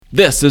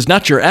This is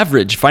Not Your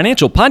Average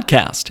Financial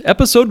Podcast,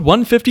 episode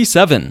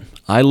 157.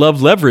 I love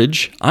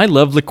leverage, I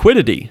love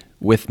liquidity,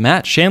 with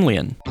Matt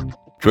Shanlian.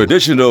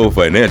 Traditional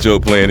financial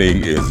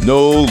planning is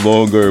no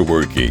longer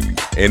working.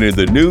 And in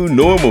the new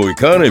normal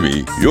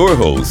economy, your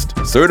host,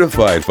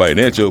 certified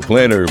financial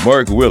planner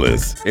Mark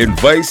Willis,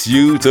 invites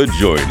you to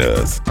join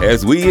us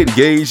as we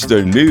engage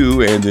the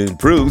new and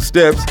improved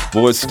steps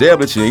for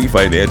establishing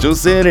financial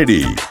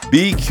sanity.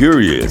 Be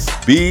curious,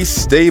 be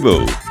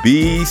stable,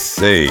 be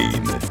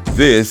sane.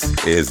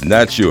 This is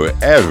Not Your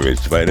Average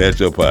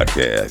Financial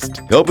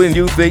Podcast, helping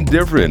you think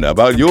different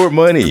about your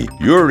money,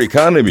 your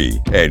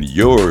economy, and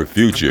your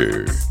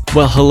future.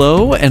 Well,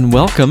 hello and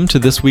welcome to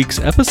this week's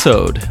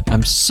episode.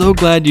 I'm so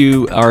glad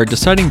you are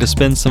deciding to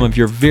spend some of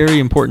your very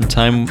important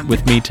time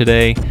with me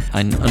today.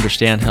 I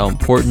understand how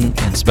important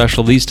and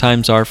special these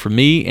times are for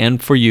me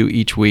and for you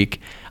each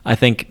week. I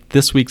think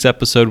this week's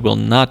episode will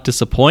not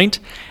disappoint.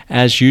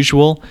 As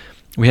usual,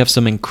 we have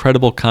some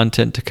incredible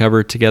content to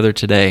cover together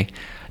today.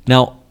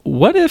 Now,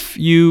 what if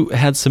you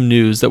had some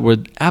news that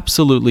would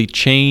absolutely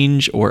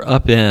change or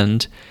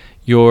upend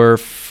your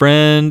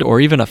friend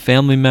or even a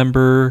family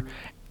member,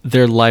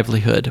 their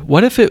livelihood?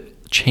 What if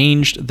it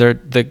changed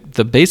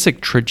the basic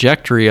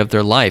trajectory of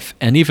their life?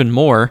 And even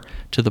more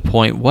to the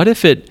point, what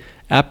if it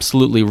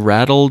absolutely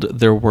rattled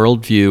their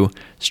worldview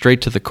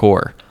straight to the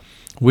core?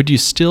 Would you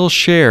still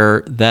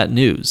share that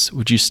news?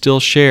 Would you still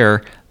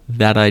share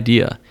that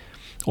idea?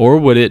 Or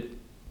would it,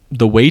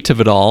 the weight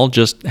of it all,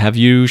 just have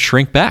you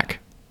shrink back?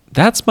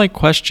 That's my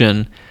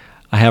question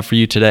I have for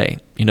you today.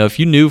 You know, if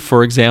you knew,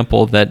 for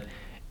example, that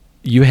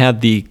you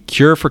had the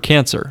cure for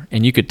cancer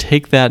and you could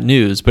take that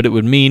news, but it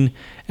would mean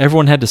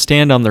everyone had to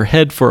stand on their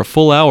head for a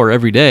full hour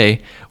every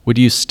day, would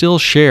you still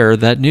share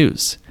that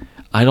news?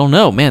 I don't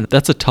know, man,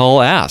 that's a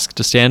tall ask,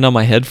 to stand on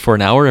my head for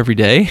an hour every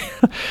day.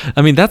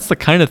 I mean, that's the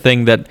kind of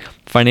thing that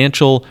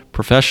financial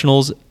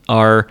professionals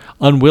are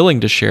unwilling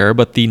to share,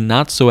 but the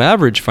not so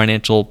average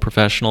financial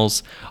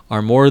professionals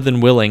are more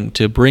than willing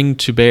to bring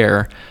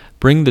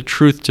the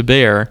truth to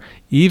bear,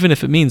 even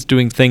if it means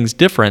doing things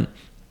different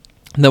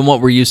than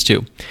what we're used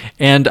to.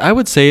 And I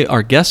would say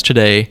our guest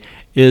today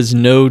is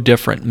no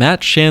different. Matt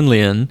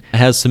Shanlian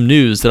has some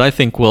news that I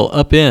think will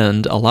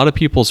upend a lot of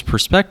people's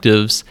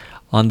perspectives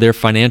on their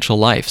financial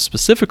life,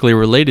 specifically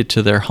related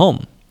to their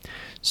home.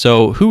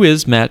 So who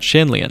is Matt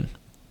Shanlian?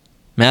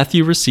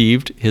 Matthew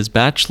received his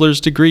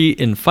bachelor's degree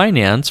in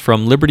finance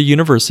from Liberty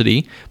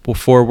University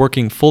before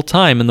working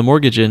full-time in the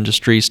mortgage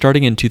industry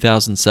starting in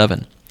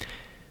 2007.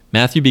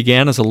 Matthew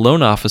began as a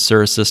loan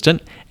officer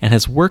assistant and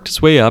has worked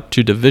his way up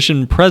to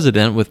division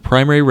president with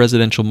Primary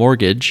Residential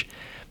Mortgage.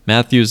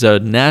 Matthew is a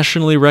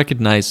nationally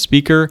recognized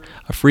speaker,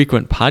 a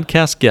frequent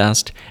podcast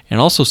guest,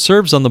 and also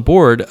serves on the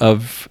board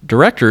of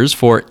directors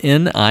for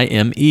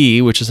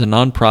NIME, which is a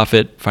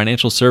nonprofit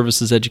financial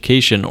services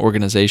education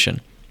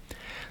organization.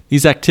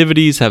 These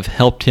activities have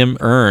helped him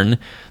earn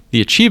the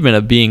achievement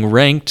of being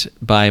ranked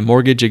by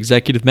Mortgage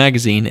Executive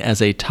Magazine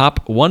as a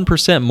top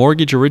 1%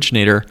 mortgage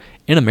originator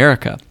in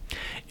America.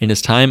 In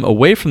his time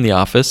away from the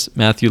office,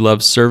 Matthew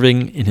loves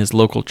serving in his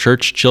local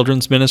church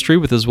children's ministry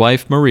with his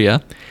wife,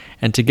 Maria,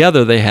 and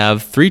together they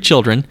have 3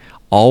 children,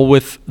 all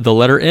with the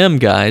letter M,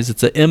 guys.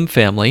 It's an M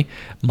family,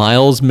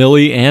 Miles,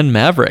 Millie, and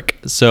Maverick.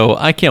 So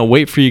I can't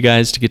wait for you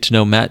guys to get to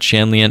know Matt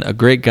Shanlian, a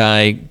great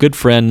guy, good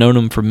friend, known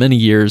him for many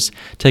years.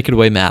 Take it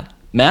away, Matt.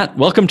 Matt,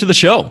 welcome to the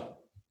show.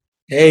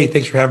 Hey,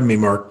 thanks for having me,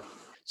 Mark.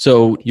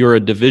 So you're a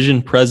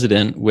division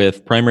president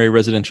with Primary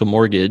Residential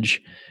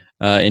Mortgage,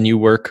 and you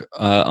work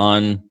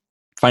on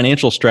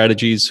financial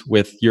strategies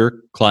with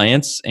your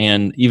clients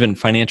and even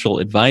financial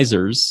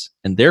advisors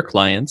and their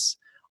clients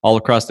all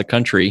across the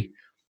country.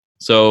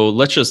 So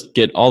let's just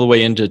get all the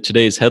way into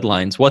today's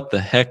headlines. What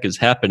the heck is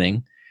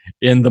happening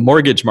in the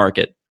mortgage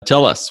market?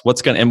 Tell us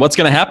what's going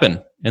to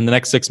happen in the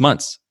next 6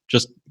 months.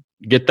 Just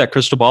get that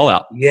crystal ball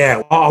out.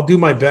 Yeah, I'll do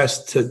my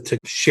best to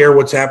share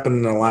what's happened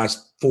in the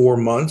last 4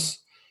 months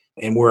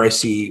and where I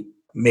see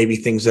maybe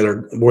things that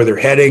are where they're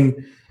heading.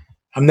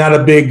 I'm not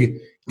a big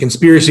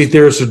conspiracy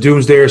theorist or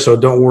doomsdayer, so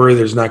don't worry,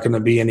 there's not going to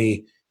be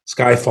any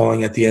sky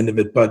falling at the end of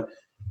it. But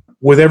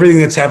with everything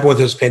that's happened with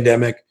this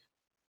pandemic,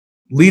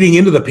 leading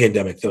into the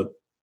pandemic,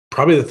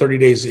 probably the 30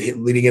 days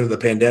leading into the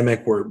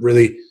pandemic where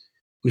really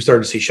we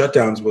started to see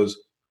shutdowns, was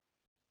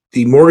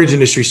the mortgage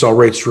industry saw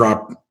rates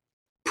drop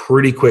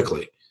pretty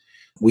quickly.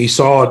 We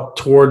saw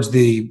towards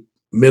the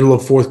middle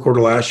of fourth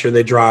quarter last year,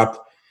 they dropped.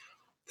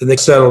 Then they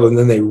settled, and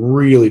then they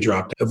really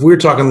dropped. If we were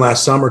talking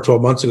last summer,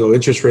 12 months ago,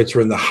 interest rates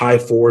were in the high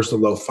 4s to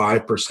low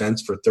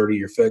 5% for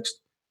 30-year fixed.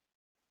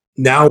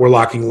 Now we're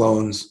locking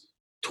loans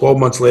 12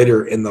 months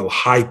later in the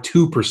high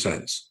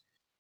 2%,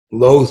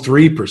 low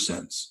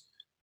 3%.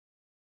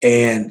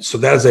 And so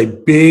that is a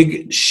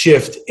big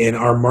shift in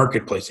our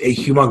marketplace, a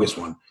humongous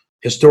one,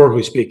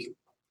 historically speaking.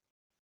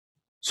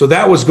 So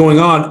that was going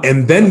on,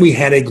 and then we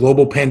had a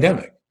global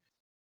pandemic.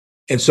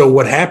 And so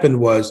what happened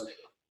was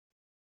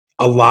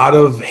a lot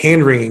of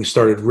hand-wringing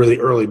started really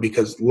early,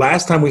 because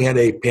last time we had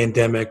a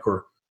pandemic,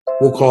 or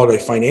we'll call it a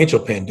financial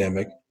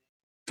pandemic,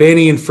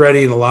 Fannie and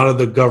Freddie and a lot of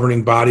the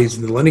governing bodies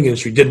in the lending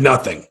industry did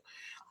nothing.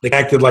 They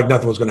acted like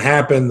nothing was going to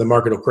happen. The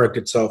market will correct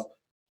itself.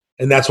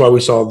 And that's why we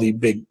saw the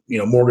big,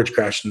 mortgage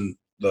crash in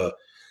the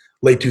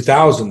late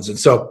 2000s. And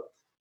so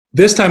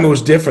this time it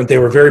was different. They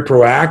were very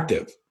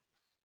proactive.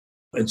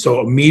 And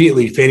so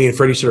immediately Fannie and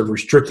Freddie started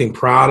restricting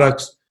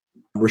products,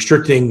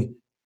 restricting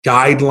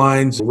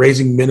guidelines,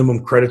 raising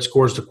minimum credit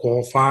scores to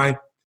qualify.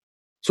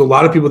 So a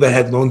lot of people that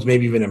had loans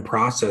maybe even in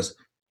process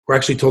were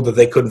actually told that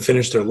they couldn't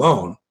finish their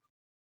loan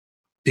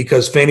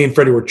because Fannie and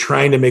Freddie were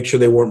trying to make sure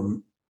they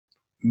weren't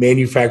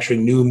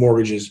manufacturing new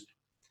mortgages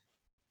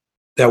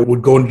that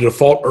would go into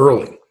default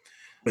early.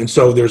 And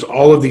so there's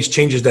all of these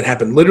changes that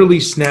happen literally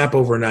snap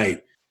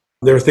overnight.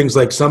 There are things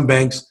like some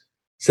banks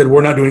said,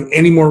 we're not doing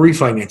any more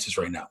refinances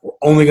right now. We're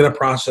only going to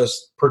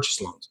process purchase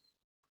loans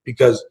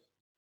because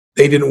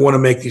they didn't want to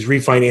make these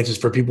refinances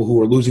for people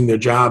who are losing their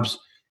jobs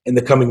in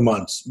the coming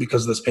months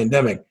because of this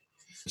pandemic.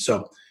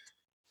 So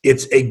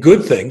it's a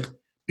good thing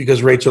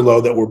because rates are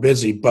low that we're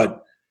busy.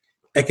 But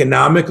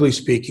economically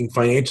speaking,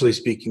 financially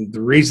speaking,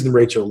 the reason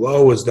rates are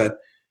low is that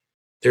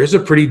there's a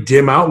pretty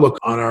dim outlook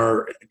on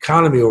our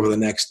economy over the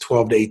next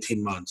 12 to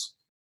 18 months.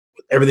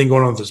 With everything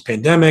going on with this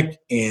pandemic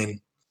and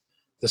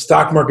the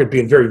stock market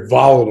being very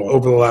volatile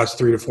over the last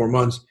 3 to 4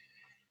 months,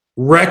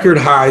 record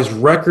highs,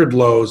 record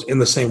lows in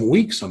the same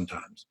week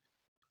sometimes.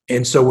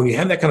 And so when you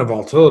have that kind of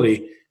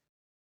volatility,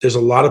 there's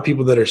a lot of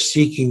people that are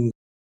seeking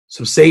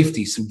some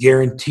safety, some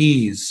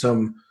guarantees,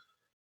 some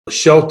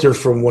shelter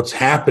from what's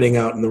happening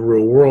out in the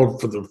real world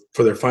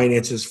for their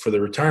finances, for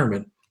their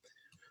retirement.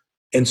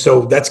 And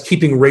so that's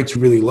keeping rates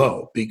really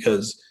low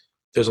because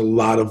there's a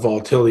lot of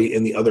volatility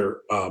in the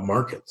other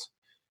markets.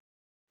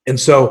 And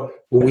so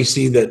when we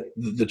see that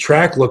the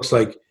track looks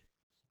like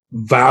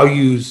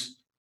values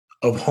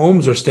of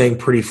homes are staying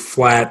pretty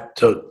flat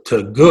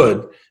to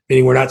good,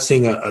 meaning we're not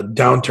seeing a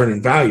downturn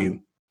in value.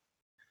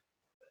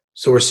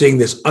 So we're seeing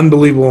this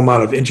unbelievable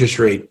amount of interest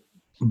rate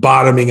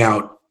bottoming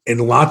out in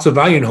lots of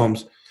value in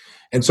homes.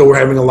 And so we're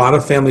having a lot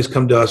of families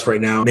come to us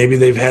right now. Maybe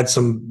they've had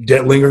some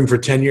debt lingering for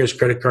 10 years,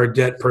 credit card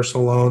debt,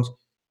 personal loans,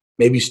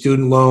 maybe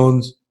student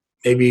loans.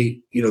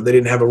 Maybe, they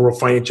didn't have a real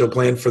financial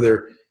plan for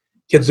their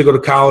kids to go to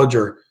college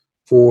or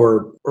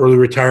for early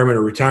retirement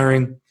or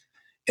retiring.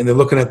 And they're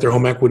looking at their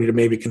home equity to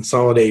maybe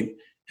consolidate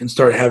and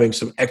start having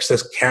some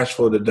excess cash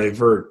flow to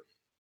divert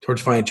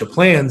towards financial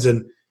plans.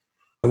 And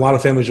a lot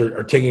of families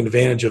are taking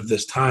advantage of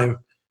this time.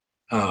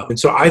 And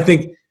so I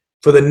think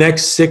for the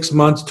next 6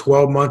 months,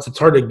 12 months, it's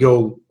hard to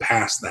go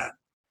past that.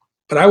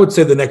 But I would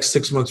say the next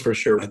 6 months for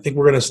sure. I think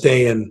we're going to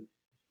stay in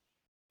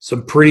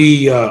some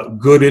pretty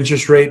good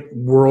interest rate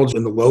worlds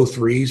in the low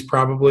threes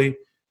probably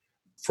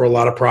for a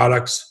lot of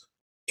products.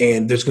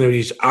 And there's going to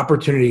be this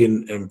opportunity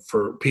and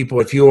for people,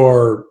 if you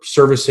are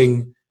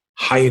servicing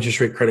high interest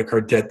rate credit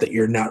card debt that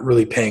you're not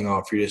really paying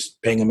off, you're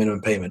just paying a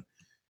minimum payment.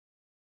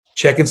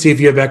 Check and see if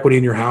you have equity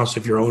in your house,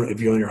 if you own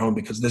your home,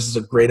 because this is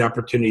a great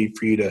opportunity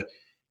for you to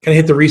kind of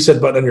hit the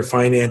reset button on your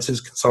finances,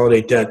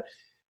 consolidate debt,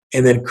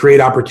 and then create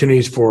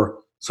opportunities for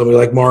somebody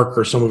like Mark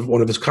or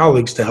one of his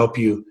colleagues to help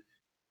you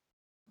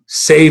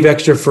save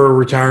extra for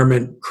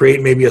retirement,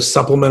 create maybe a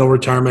supplemental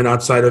retirement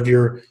outside of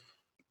your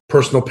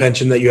personal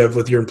pension that you have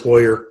with your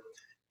employer.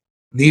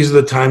 These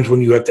are the times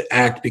when you have to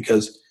act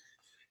because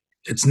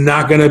it's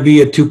not going to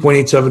be at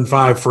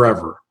 2.875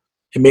 forever.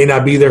 It may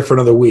not be there for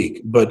another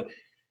week, but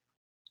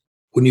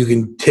when you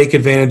can take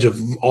advantage of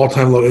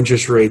all-time low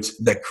interest rates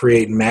that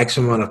create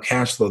maximum amount of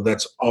cash flow,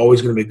 that's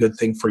always going to be a good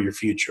thing for your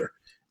future.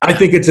 I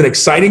think it's an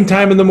exciting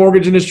time in the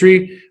mortgage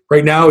industry.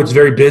 Right now, it's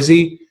very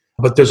busy,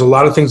 but there's a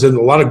lot of things and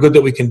a lot of good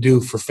that we can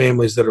do for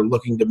families that are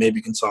looking to maybe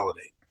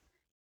consolidate.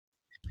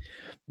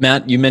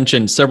 Matt, you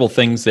mentioned several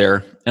things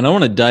there, and I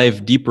want to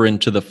dive deeper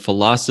into the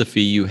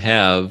philosophy you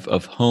have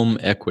of home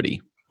equity.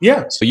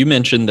 Yeah. So you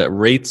mentioned that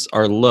rates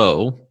are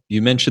low.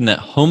 You mentioned that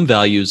home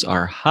values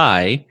are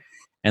high.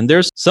 And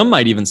there's some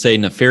might even say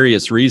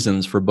nefarious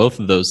reasons for both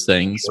of those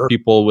things, Sure.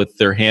 People with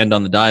their hand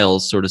on the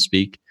dials, so to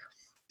speak.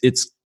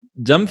 It's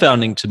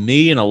dumbfounding to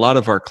me and a lot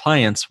of our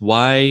clients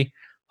why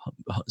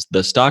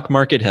the stock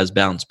market has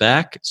bounced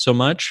back so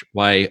much,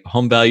 why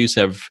home values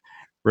have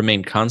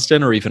remained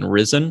constant or even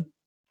risen,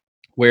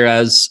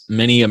 whereas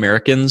many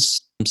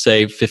Americans,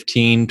 say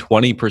 15,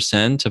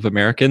 20% of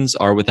Americans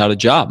are without a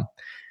job.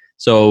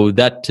 So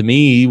that to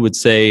me would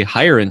say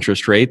higher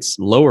interest rates,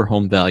 lower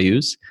home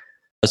values.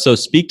 So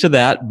speak to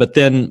that, but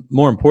then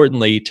more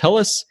importantly, tell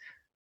us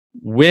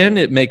when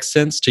it makes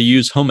sense to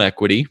use home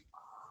equity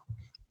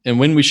and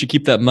when we should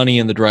keep that money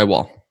in the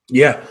drywall.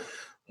 Yeah.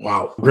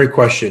 Wow. Great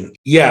question.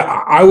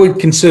 Yeah, I would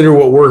consider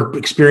what we're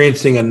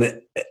experiencing,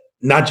 and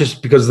not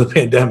just because of the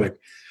pandemic,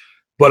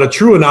 but a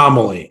true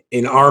anomaly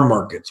in our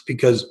markets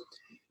because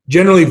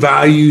generally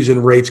values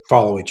and rates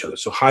follow each other.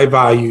 So high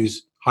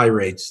values, high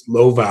rates,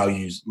 low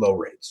values, low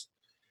rates.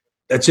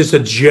 That's just a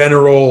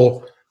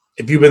general.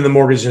 If you've been in the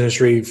mortgage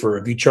industry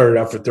if you charted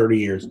out for 30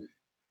 years,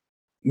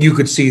 you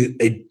could see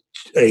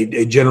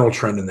a general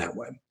trend in that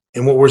way.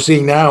 And what we're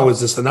seeing now is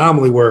this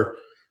anomaly where,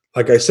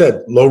 like I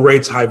said, low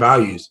rates, high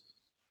values.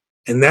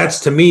 And that's,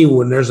 to me,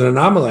 when there's an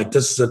anomaly like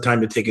this, is a time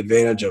to take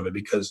advantage of it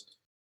because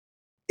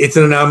it's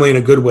an anomaly in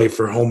a good way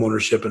for home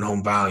ownership and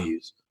home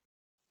values.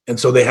 And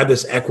so they have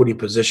this equity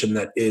position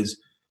that is,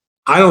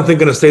 I don't think,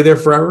 going to stay there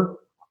forever.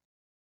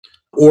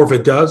 Or if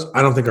it does,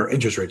 I don't think our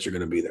interest rates are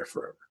going to be there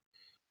forever.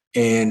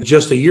 And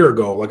just a year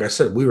ago, like I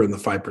said, we were in the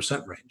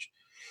 5% range.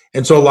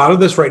 And so a lot of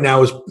this right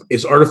now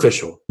is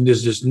artificial.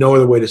 There's just no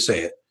other way to say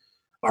it.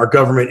 Our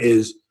government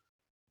is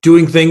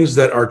doing things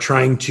that are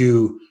trying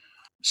to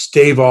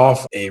stave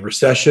off a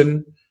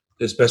recession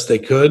as best they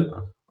could.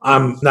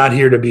 I'm not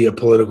here to be a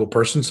political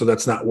person, so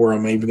that's not where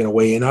I'm even going to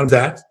weigh in on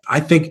that. I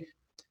think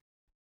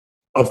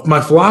of my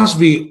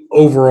philosophy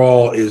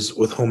overall is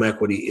with home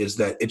equity is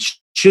that it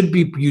should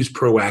be used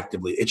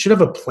proactively. It should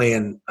have a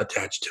plan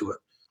attached to it.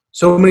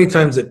 So many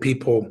times that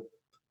people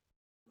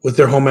with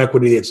their home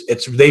equity,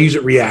 they use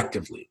it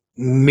reactively,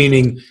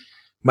 meaning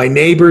my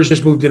neighbors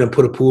just moved in and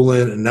put a pool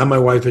in, and now my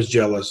wife is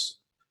jealous.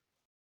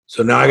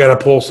 So now I got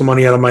to pull some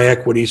money out of my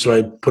equity, so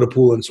I put a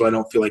pool in so I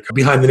don't feel like I'm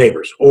behind the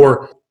neighbors.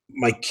 Or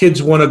my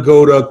kids want to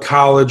go to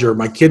college, or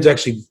my kid's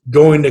actually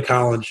going to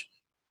college,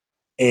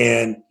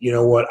 and you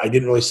know what? I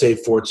didn't really save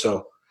for it,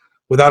 so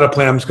without a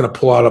plan, I'm just going to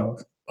pull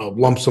out a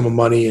lump sum of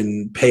money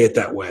and pay it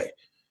that way.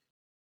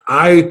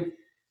 I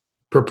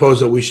propose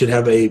that we should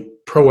have a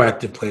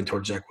proactive plan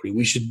towards equity.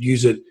 We should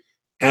use it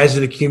as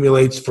it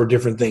accumulates for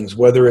different things,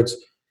 whether it's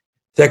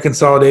debt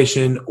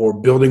consolidation or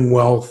building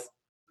wealth.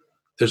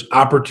 There's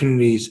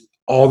opportunities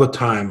all the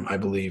time, I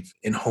believe,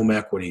 in home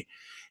equity.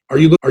 Are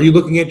you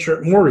looking at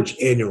your mortgage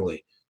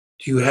annually?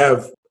 Do you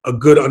have a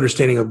good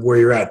understanding of where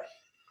you're at?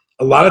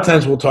 A lot of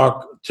times we'll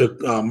talk to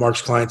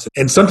Mark's clients,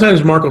 and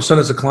sometimes Mark will send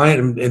us a client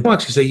and he'll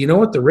actually say, you know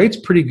what, the rate's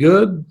pretty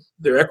good.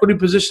 Their equity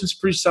position's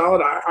pretty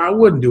solid. I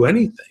wouldn't do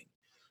anything.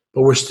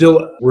 But we're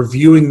still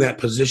reviewing that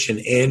position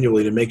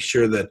annually to make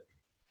sure that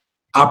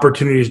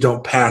opportunities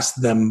don't pass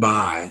them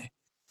by.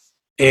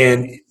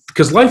 And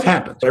because life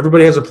happens,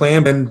 everybody has a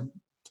plan and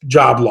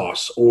job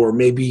loss, or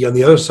maybe on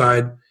the other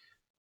side,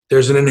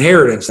 there's an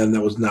inheritance and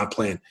that was not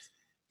planned.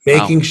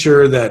 Making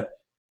sure that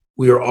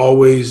we are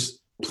always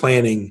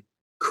planning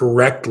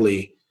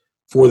correctly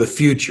for the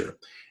future.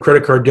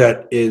 Credit card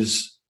debt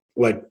is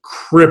like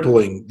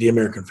crippling the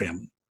American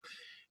family.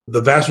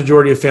 The vast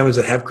majority of families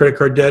that have credit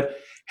card debt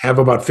have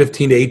about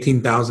 $15,000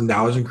 to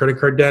 $18,000 in credit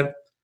card debt.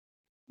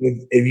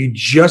 If you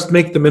just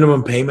make the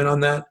minimum payment on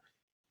that,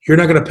 you're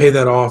not going to pay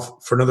that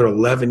off for another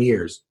 11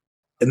 years.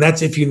 And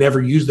that's if you never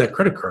use that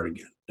credit card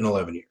again in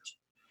 11 years.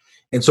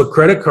 And so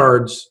credit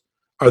cards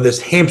are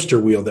this hamster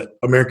wheel that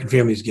American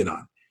families get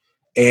on.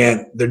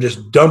 And they're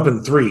just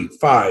dumping $3,000,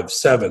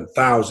 $5,000,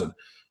 $7,000.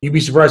 You'd be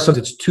surprised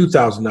sometimes it's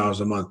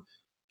 $2,000 a month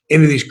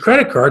into these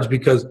credit cards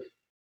because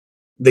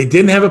they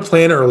didn't have a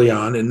plan early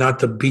on, and not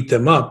to beat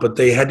them up, but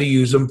they had to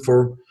use them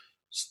for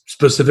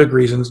specific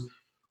reasons,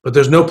 but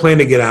there's no plan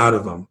to get out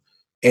of them.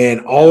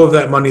 And all of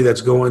that money that's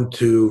going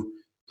to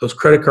those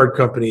credit card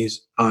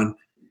companies on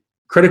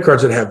credit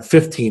cards that have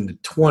 15 to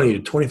 20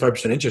 to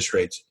 25% interest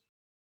rates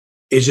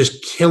is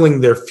just killing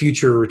their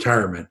future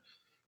retirement.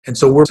 And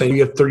so we're saying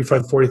you have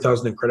 $35,000,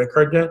 $40,000 in credit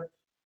card debt,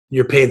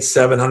 you're paying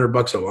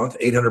 $700 a month,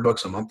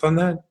 $800 a month on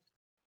that.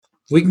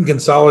 We can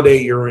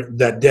consolidate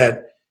that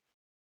debt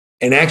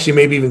and actually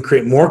maybe even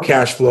create more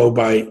cash flow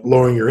by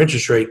lowering your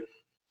interest rate.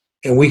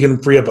 And we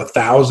can free up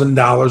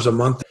 $1,000 a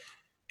month.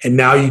 And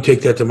now you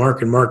take that to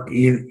Mark, and Mark,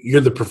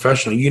 you're the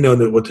professional. You know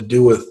what to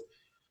do with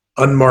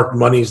unmarked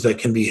monies that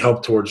can be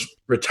helped towards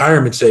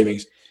retirement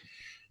savings.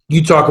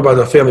 You talk about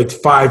a family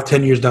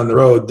 5-10 years down the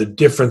road, the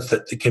difference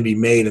that can be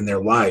made in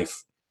their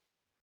life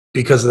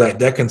because of that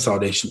debt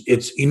consolidation.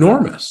 It's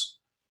enormous.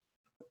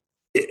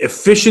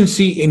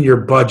 Efficiency in your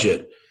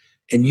budget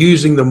and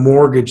using the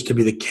mortgage to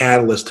be the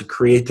catalyst to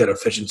create that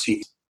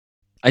efficiency.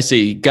 I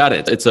see. Got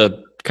it. It's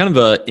a kind of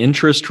a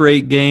interest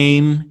rate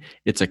game.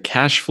 It's a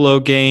cash flow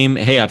game.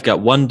 Hey, I've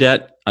got one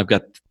debt. I've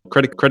got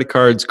credit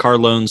cards, car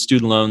loans,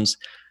 student loans,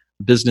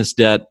 business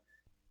debt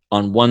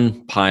on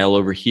one pile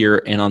over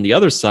here. And on the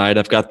other side,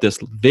 I've got this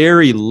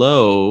very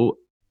low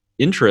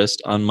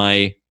interest on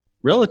my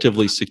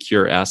relatively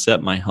secure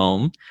asset, my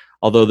home,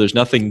 although there's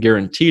nothing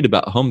guaranteed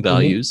about home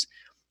values.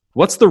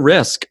 What's the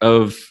risk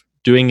of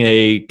doing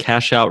a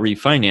cash out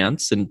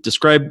refinance? And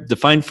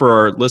define for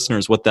our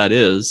listeners what that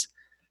is,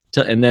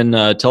 and then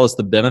tell us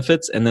the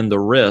benefits and then the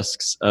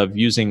risks of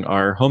using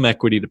our home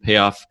equity to pay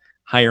off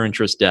higher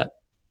interest debt.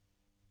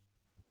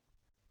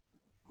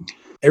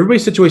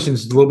 Everybody's situation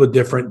is a little bit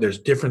different. There's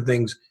different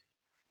things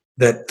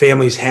that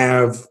families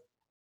have,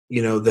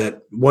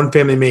 that one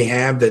family may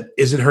have that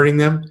isn't hurting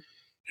them.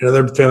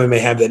 Another family may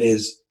have that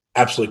is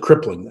absolutely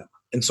crippling them.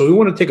 And so we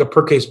want to take a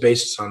per case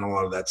basis on a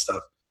lot of that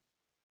stuff.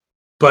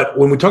 But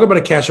when we talk about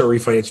a cash out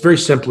refinance, very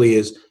simply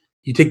is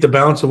you take the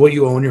balance of what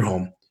you owe in your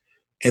home,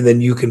 and then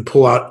you can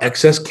pull out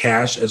excess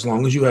cash as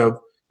long as you have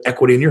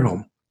equity in your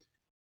home.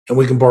 And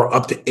we can borrow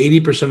up to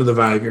 80% of the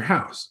value of your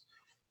house.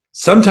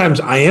 Sometimes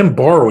I am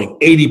borrowing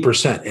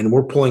 80% and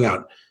we're pulling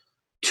out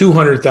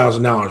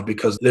 $200,000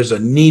 because there's a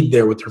need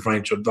there with your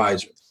financial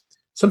advisor.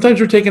 Sometimes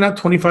we're taking out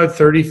 $25,000,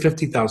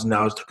 $30,000,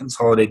 $50,000 to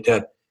consolidate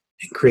debt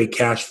and create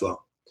cash flow.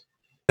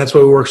 That's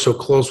why we work so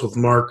close with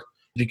Mark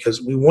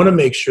because we want to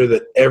make sure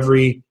that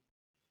every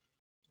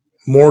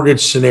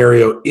mortgage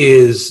scenario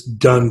is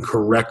done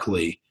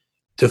correctly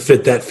to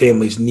fit that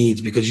family's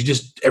needs,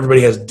 because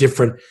everybody has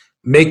different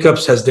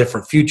makeups, has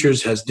different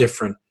futures, has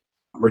different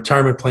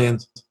retirement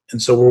plans.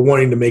 And so we're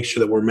wanting to make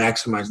sure that we're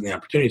maximizing the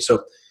opportunity.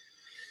 So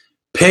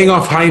paying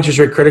off high interest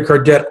rate credit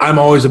card debt, I'm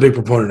always a big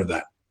proponent of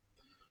that.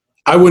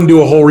 I wouldn't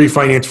do a whole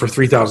refinance for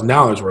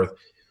 $3,000 worth.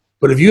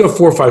 But if you have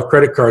 4 or 5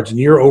 credit cards and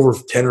you're over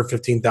 $10,000 or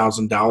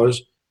 $15,000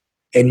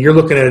 and you're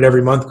looking at it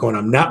every month going,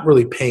 I'm not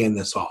really paying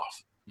this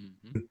off.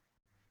 Mm-hmm.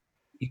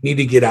 You need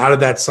to get out of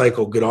that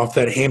cycle, get off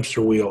that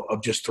hamster wheel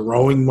of just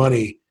throwing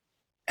money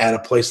at a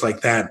place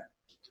like that,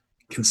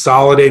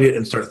 consolidate it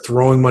and start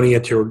throwing money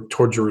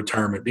towards your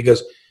retirement.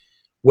 Because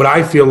what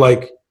I feel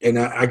like, and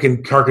I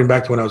can harken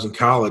back to when I was in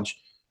college,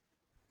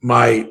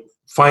 my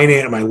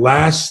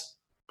last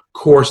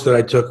course that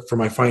I took for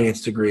my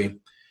finance degree,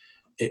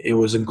 it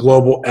was in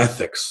global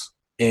ethics.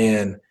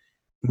 And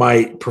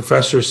my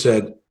professor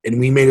said, and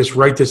we made us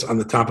write this on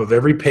the top of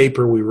every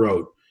paper we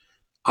wrote,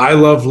 I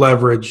love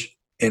leverage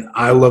and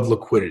I love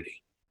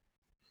liquidity.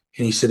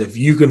 And he said, if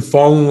you can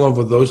fall in love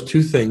with those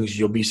two things,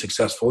 you'll be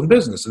successful in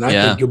business. And I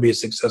think you'll be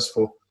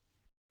successful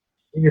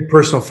in your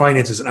personal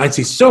finances. And I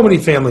see so many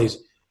families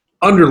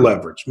under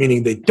leveraged,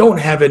 meaning they don't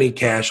have any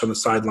cash on the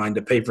sideline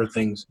to pay for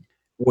things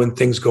when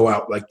things go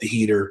out, like the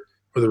heater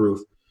or the roof.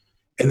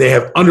 And they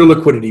have under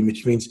liquidity,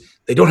 which means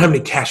they don't have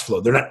any cash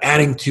flow. They're not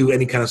adding to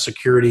any kind of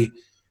security.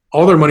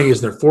 All their money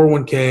is in their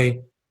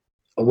 401k,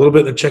 a little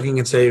bit in their checking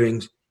and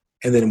savings.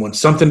 And then when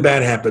something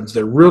bad happens,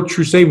 their real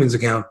true savings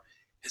account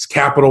is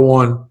Capital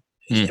One,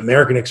 is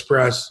American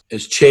Express,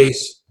 is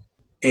Chase.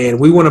 And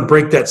we want to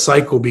break that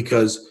cycle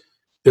because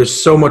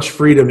there's so much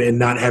freedom in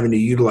not having to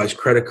utilize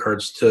credit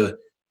cards to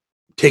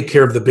take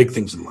care of the big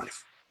things in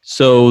life.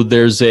 So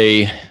there's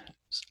a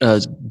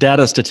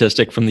data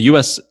statistic from the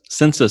U.S.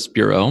 Census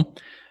Bureau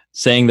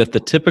saying that the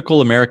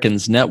typical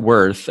American's net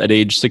worth at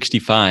age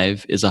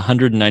 65 is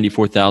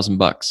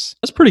 $194,000.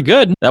 That's pretty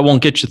good. That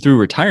won't get you through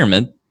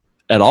retirement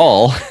at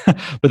all,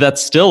 but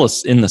that's still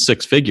in the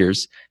 6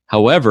 figures.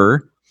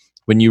 However,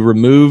 when you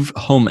remove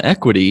home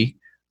equity,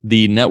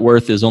 the net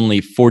worth is only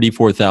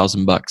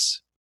 $44,000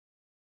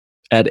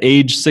 at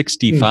age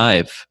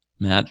 65,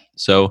 Matt.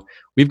 So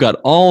we've got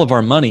all of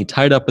our money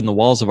tied up in the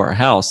walls of our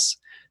house.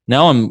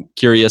 Now I'm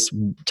curious,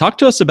 talk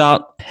to us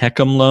about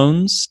HECM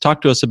loans,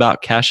 talk to us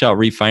about cash out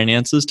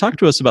refinances, talk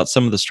to us about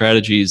some of the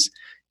strategies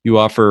you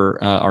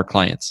offer our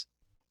clients.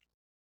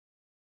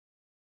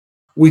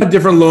 We have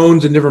different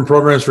loans and different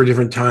programs for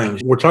different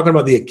times. We're talking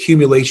about the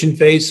accumulation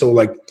phase. So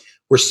like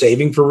we're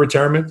saving for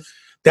retirement.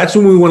 That's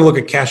when we want to look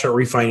at cash out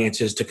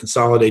refinances to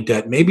consolidate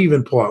debt, maybe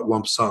even pull out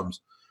lump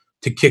sums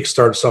to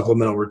kickstart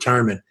supplemental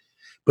retirement.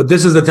 But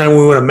this is the time when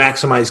we want to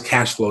maximize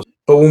cash flows.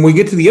 But when we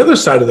get to the other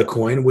side of the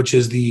coin, which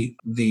is the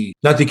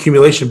not the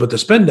accumulation, but the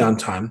spend down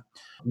time,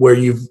 where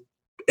you've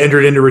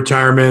entered into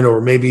retirement or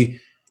maybe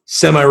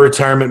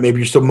semi-retirement, maybe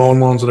you're still mowing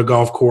lawns at a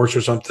golf course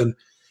or something,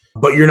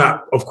 but you're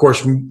not, of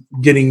course,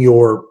 getting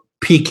your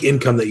peak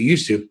income that you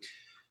used to.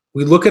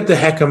 We look at the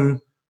HECM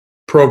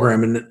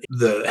program, and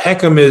the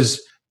HECM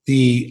is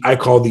I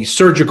call the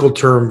surgical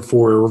term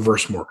for a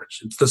reverse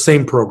mortgage. It's the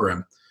same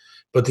program,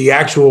 but the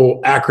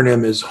actual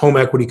acronym is Home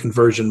Equity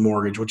Conversion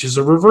Mortgage, which is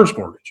a reverse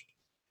mortgage.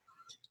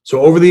 So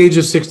over the age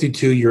of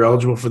 62, you're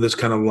eligible for this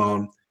kind of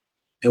loan.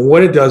 And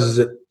what it does is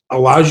it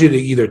allows you to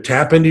either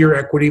tap into your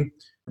equity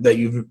that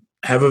you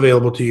have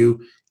available to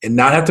you and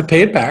not have to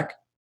pay it back.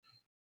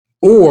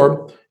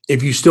 Or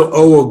if you still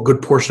owe a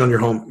good portion on your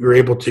home, you're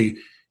able to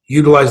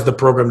utilize the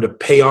program to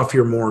pay off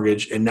your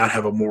mortgage and not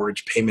have a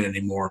mortgage payment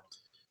anymore,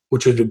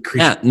 which would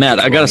increase.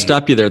 Matt, I got to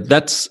stop you there.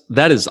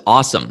 That is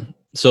awesome.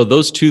 So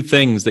those two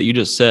things that you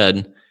just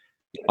said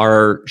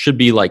should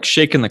be like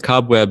shaking the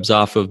cobwebs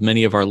off of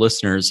many of our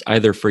listeners,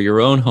 either for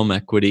your own home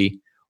equity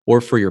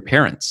or for your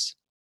parents.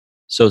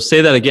 So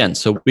say that again.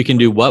 So we can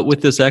do what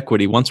with this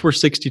equity once we're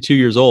 62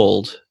 years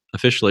old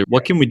officially?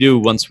 What can we do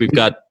once we've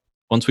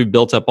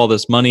built up all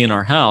this money in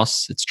our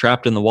house? It's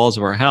trapped in the walls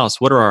of our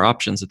house. What are our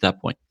options at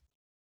that point?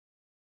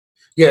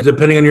 Yeah,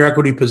 depending on your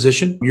equity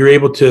position, you're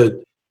able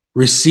to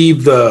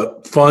receive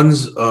the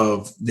funds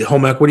of the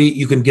home equity.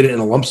 You can get it in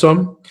a lump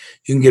sum.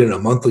 You can get it in a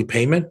monthly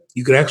payment.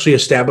 You can actually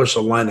establish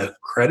a line of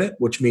credit,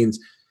 which means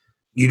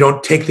you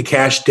don't take the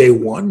cash day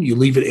one. You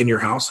leave it in your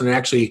house, and it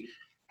actually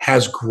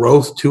has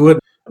growth to it.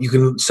 You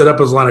can set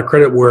up as a line of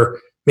credit where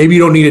maybe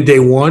you don't need it day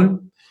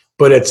one,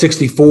 but at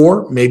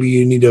 64, maybe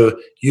you need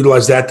to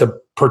utilize that to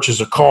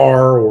purchase a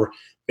car, or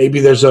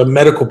maybe there's a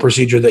medical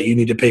procedure that you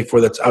need to pay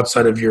for that's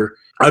outside of your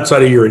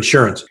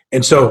insurance.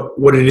 And so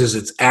what it is,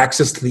 it's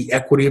access to the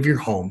equity of your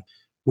home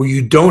where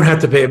you don't have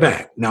to pay it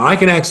back. Now you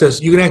can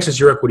access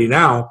your equity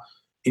now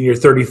in your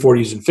 30s,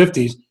 40s, and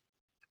 50s,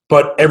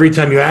 but every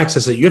time you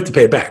access it, you have to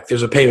pay it back.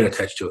 There's a payment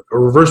attached to it. A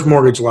reverse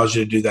mortgage allows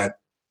you to do that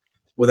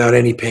without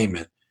any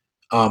payment.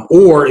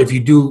 Or if you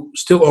do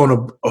still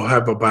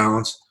have a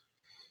balance,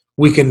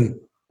 we can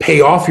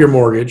pay off your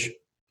mortgage,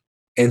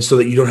 and so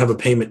that you don't have a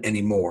payment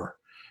anymore.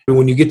 And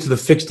when you get to the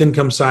fixed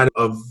income side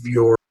of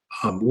your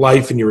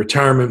life and your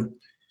retirement,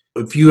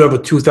 if you have a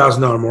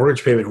 $2,000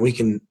 mortgage payment, we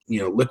can,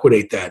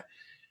 liquidate that.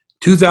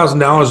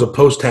 $2,000 of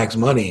post-tax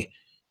money,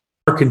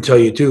 Mark can tell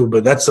you too,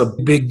 but that's a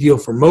big deal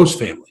for most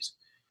families.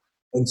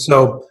 And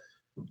so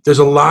there's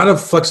a lot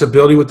of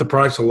flexibility with the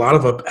products, a lot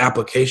of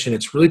application.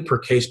 It's really per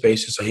case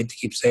basis. I hate to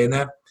keep saying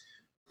that,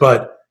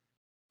 but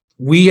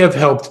we have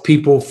helped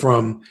people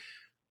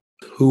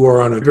who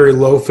are on a very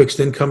low fixed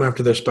income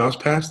after their spouse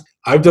passed.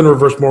 I've done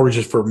reverse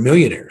mortgages for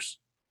millionaires.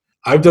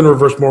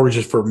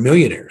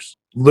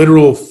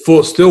 Literal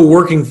still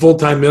working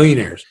full-time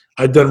millionaires.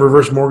 I've done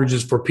reverse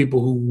mortgages for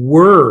people who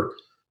were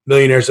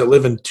millionaires that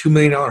live in $2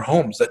 million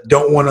homes that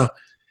don't want to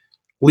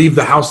leave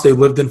the house they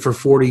lived in for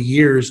 40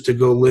 years to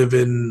go live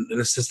in an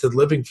assisted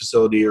living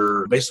facility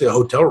or basically a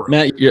hotel room.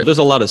 Matt, there's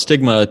a lot of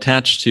stigma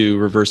attached to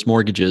reverse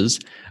mortgages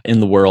in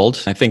the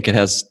world. I think it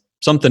has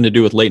something to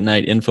do with late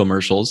night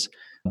infomercials.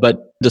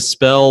 But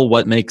dispel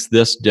what makes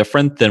this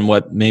different than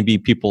what maybe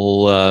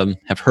people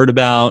have heard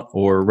about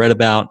or read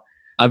about.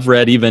 I've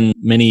read even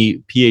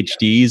many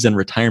PhDs in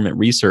retirement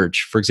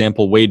research. For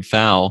example, Wade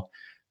Pfau,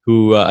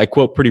 who I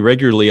quote pretty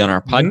regularly on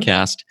our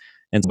podcast.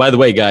 And by the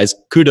way, guys,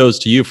 kudos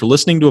to you for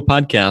listening to a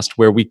podcast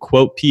where we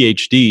quote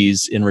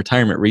PhDs in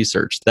retirement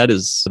research.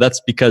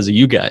 That's because of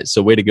you guys.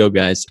 So way to go,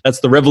 guys. That's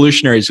the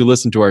revolutionaries who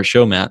listen to our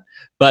show, Matt.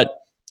 But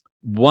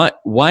why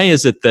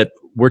is it that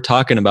we're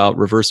talking about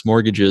reverse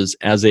mortgages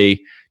as a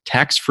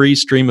tax-free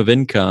stream of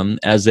income,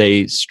 as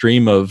a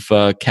stream of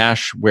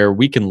cash where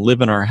we can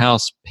live in our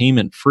house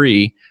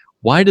payment-free?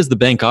 Why does the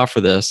bank offer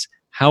this?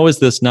 How is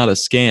this not a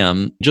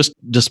scam? Just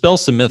dispel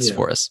some myths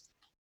for us.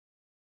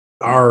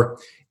 Our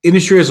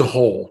industry as a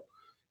whole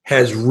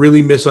has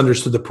really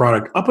misunderstood the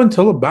product up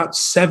until about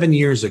 7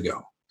 years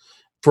ago.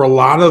 For a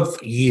lot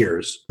of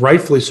years,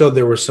 rightfully so,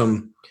 there was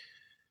some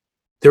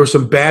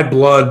bad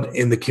blood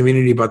in the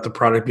community about the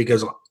product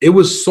because it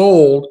was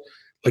sold,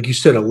 like you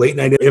said, a late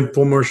night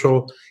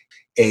infomercial,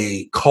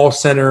 a call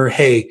center.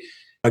 Hey,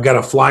 I got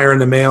a flyer in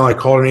the mail. I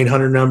called an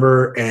 800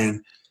 number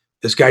and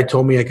this guy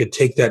told me I could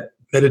take that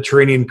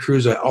Mediterranean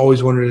cruise I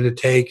always wanted to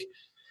take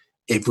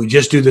if we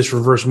just do this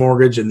reverse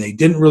mortgage, and they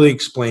didn't really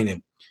explain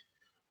it.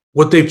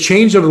 What they've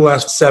changed over the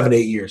last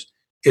 7-8 years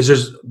is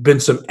there's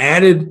been some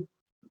added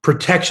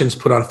protections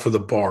put on for the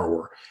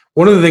borrower.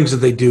 One of the things that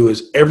they do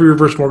is every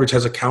reverse mortgage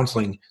has a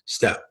counseling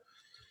step.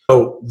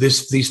 So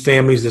these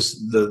families,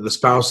 the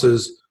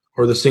spouses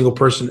or the single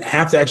person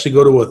have to actually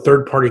go to a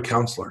third-party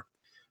counselor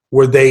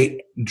where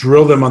they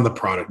drill them on the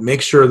product,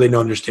 make sure they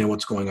understand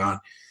what's going on.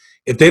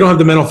 If they don't have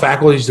the mental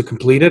faculties to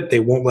complete it, they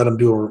won't let them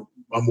do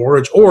a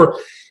mortgage. Or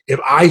if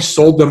I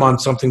sold them on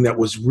something that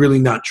was really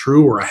not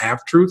true or a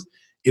half-truth,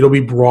 it'll be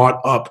brought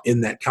up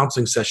in that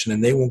counseling session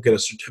and they won't get a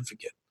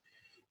certificate.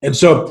 And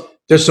so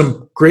there's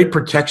some great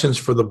protections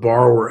for the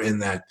borrower in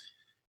that.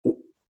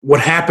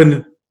 What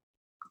happened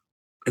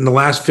in the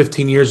last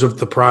 15 years of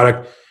the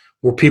product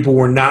where people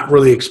were not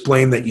really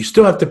explained that you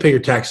still have to pay your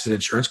taxes and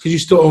insurance because you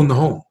still own the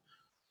home.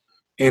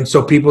 And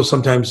so people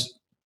sometimes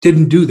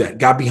didn't do that,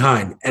 got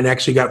behind, and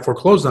actually got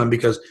foreclosed on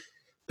because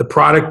the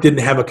product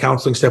didn't have a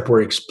counseling step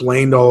where it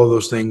explained all of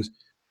those things.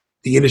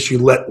 The industry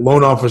let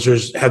loan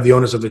officers have the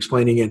onus of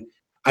explaining it.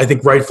 I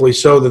think rightfully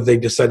so that they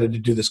decided to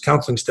do this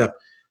counseling step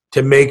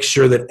to make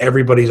sure that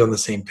everybody's on the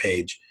same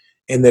page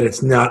and that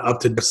it's not up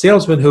to the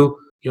salesman who,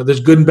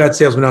 there's good and bad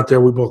salesmen out there.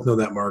 We both know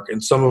that, Mark,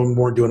 and some of them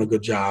weren't doing a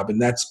good job. And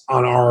that's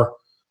on our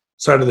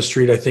side of the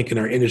street, I think, in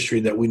our industry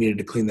that we needed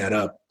to clean that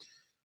up.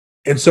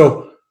 And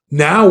so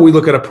now we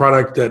look at a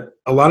product that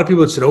a lot of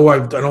people that said,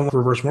 I don't want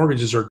reverse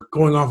mortgages are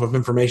going off of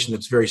information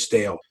that's very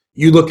stale.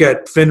 You look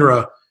at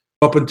FINRA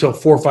up until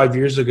 4 or 5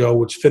 years ago,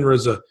 which FINRA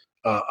is a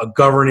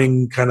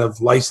governing kind of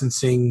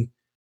licensing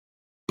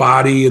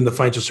body in the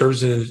financial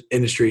services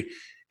industry,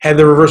 had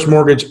the reverse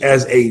mortgage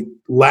as a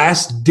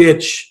last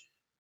ditch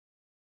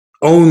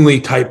only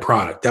type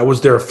product. That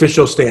was their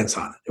official stance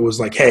on it. It was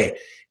like, hey,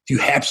 if you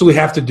absolutely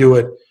have to do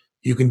it,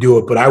 you can do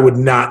it, but I would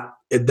not,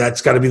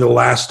 that's got to be the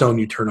last stone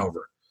you turn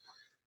over.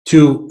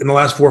 In the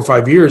last 4 or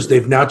 5 years,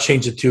 they've now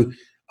changed it to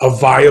a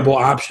viable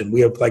option.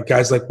 We have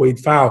guys like Wade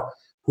Pfau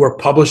who are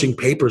publishing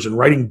papers and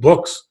writing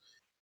books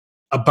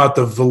about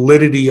the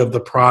validity of the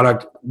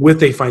product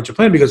with a financial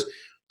plan, because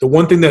the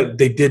one thing that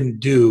they didn't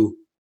do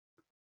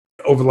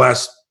over the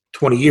last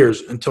 20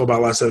 years until about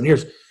the last 7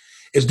 years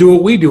is do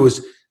what we do.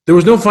 Is there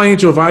was no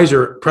financial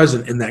advisor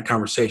present in that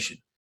conversation.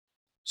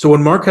 So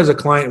when Mark has a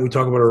client and we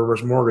talk about a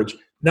reverse mortgage,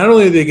 not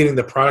only are they getting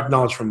the product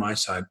knowledge from my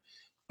side,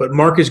 but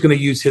Mark is going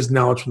to use his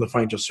knowledge from the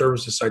financial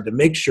services side to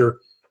make sure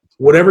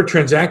whatever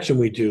transaction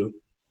we do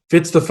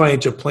fits the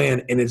financial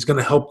plan and it's going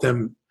to help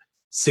them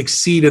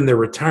succeed in their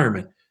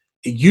retirement.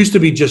 It used to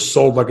be just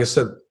sold, like I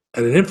said,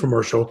 at an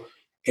infomercial,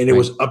 and it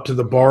was up to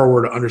the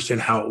borrower to understand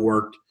how it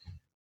worked.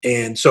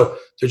 And so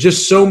there's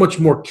just so much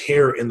more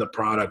care in the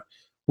product.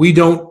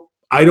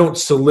 I don't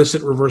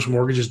solicit reverse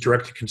mortgages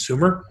direct to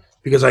consumer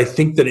because I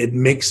think that it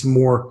makes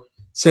more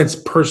sense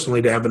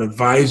personally to have an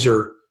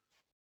advisor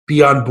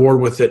be on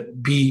board with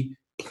it, be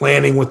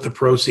planning with the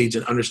proceeds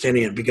and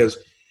understanding it, because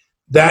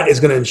that is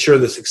going to ensure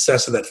the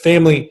success of that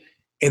family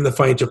and the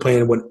financial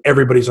plan when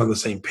everybody's on the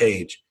same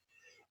page.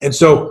 And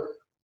so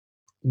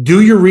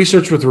do your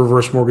research with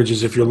reverse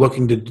mortgages if you're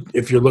looking to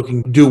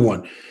do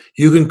one.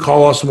 You can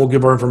call us and we'll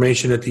give our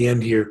information at the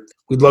end here.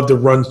 We'd love to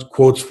run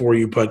quotes for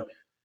you, but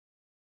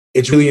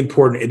it's really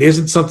important. It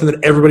isn't something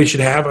that everybody should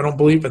have, I don't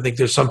believe. I think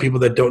there's some people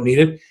that don't need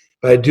it,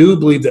 but I do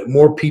believe that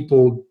more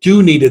people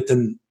do need it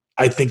than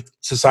I think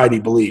society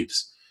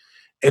believes.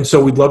 And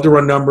so we'd love to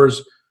run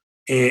numbers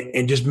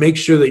and just make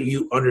sure that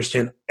you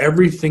understand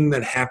everything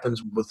that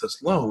happens with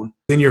this loan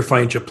in your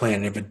financial plan.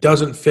 And if it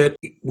doesn't fit,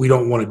 we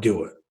don't want to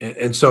do it.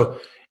 And so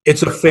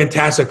it's a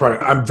fantastic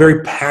product. I'm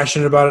very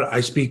passionate about it.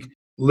 I speak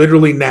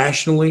literally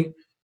nationally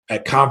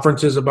at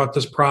conferences about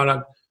this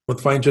product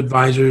with financial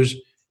advisors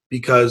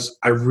because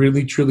I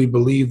really, truly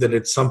believe that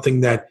it's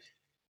something that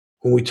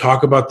when we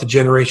talk about the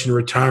generation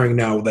retiring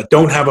now that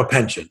don't have a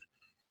pension,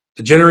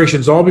 the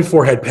generations all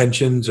before had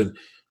pensions and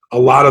a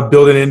lot of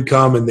built-in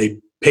income and they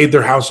paid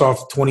their house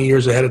off 20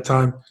 years ahead of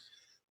time.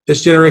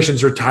 This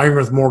generation's retiring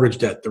with mortgage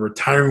debt. They're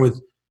retiring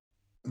with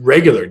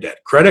regular debt,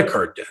 credit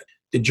card debt.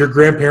 Did your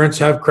grandparents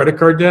have credit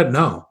card debt?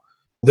 No.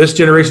 This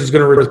generation is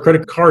going to retire with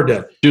credit card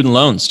debt. Student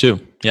loans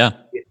too. Yeah.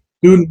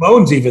 Student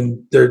loans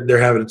even, they're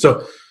having it.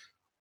 So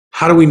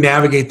how do we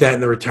navigate that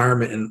in the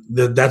retirement?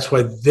 And that's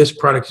why this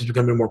product is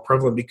becoming more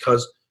prevalent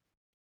because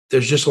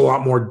there's just a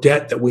lot more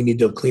debt that we need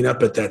to clean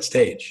up at that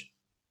stage.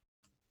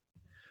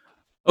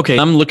 Okay,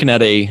 I'm looking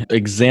at a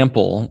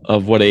example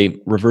of what a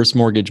reverse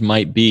mortgage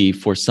might be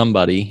for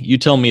somebody. You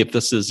tell me if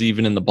this is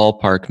even in the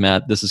ballpark,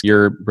 Matt. This is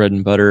your bread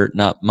and butter,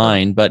 not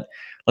mine. But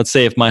let's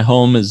say if my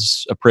home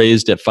is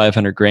appraised at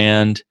 500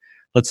 grand,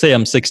 let's say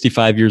I'm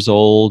 65 years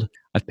old,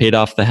 I've paid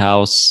off the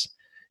house.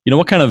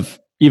 What kind of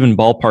even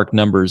ballpark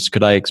numbers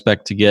could I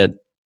expect to get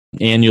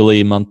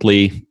annually,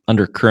 monthly,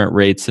 under current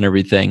rates and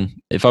everything?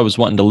 If I was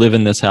wanting to live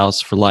in this house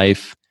for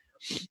life,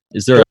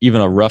 is there even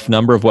a rough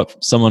number of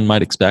what someone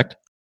might expect?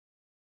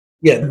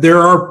 Yeah, there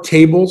are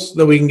tables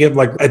that we can give.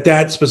 Like at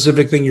that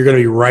specific thing, you're going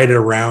to be right at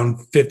around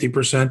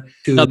 50%.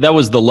 Now, that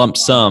was the lump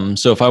sum.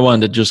 So if I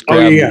wanted to just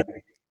grab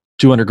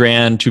 200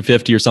 grand,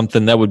 250 or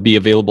something, that would be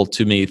available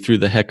to me through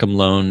the HECM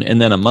loan. And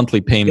then a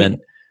monthly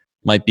payment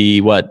might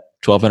be what,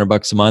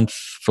 $1,200 a month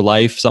for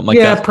life, something like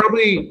that? Yeah,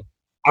 probably.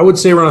 I would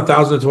say around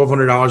 $1,000 to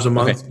 $1,200 a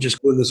month,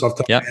 just putting this off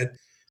the top of my head.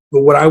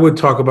 But what I would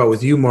talk about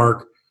with you,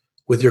 Mark,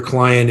 with your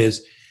client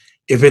is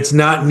if it's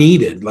not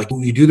needed, like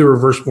you do the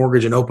reverse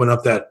mortgage and open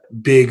up that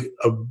big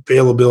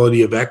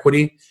availability of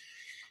equity,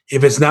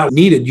 if it's not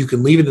needed, you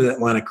can leave it in that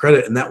line of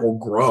credit and that will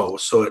grow.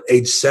 So at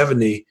age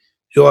 70,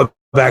 you'll have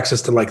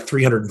access to like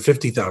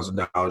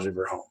 $350,000 of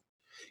your home.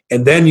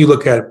 And then you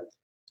look at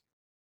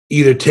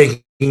either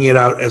taking it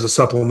out as a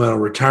supplemental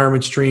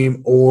retirement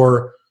stream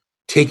or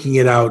taking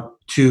it out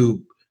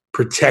to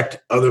protect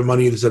other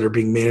monies that are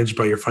being managed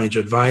by your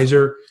financial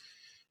advisor.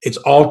 It's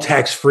all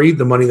tax-free.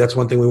 The money, that's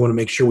one thing we want to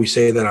make sure we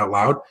say that out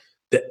loud.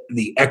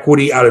 The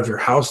equity out of your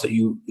house that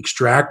you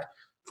extract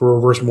for a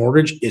reverse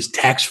mortgage is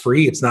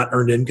tax-free. It's not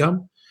earned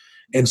income.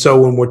 And so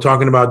when we're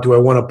talking about, do I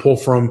want to pull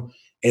from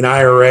an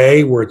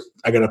IRA where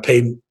I got to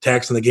pay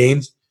tax on the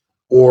gains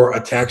or a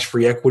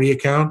tax-free equity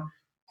account?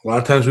 A lot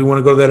of times we want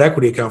to go to that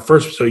equity account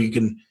first so you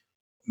can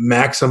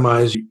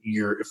maximize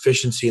your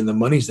efficiency in the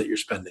monies that you're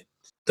spending.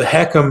 The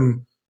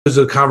HECM is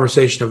a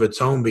conversation of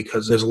its own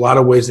because there's a lot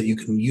of ways that you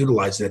can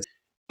utilize it.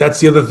 That's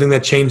the other thing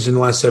that changed in the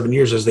last 7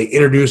 years is they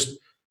introduced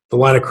the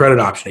line of credit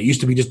option. It used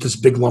to be just this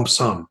big lump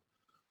sum.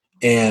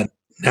 And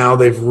now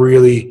they've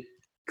really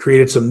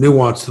created some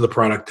nuance to the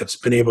product that's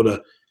been able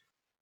to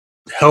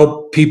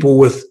help people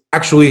with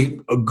actually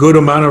a good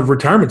amount of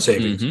retirement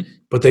savings. Mm-hmm.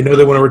 But they know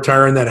they want to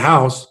retire in that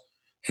house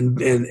and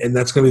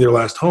that's going to be their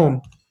last home.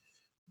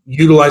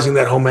 Utilizing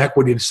that home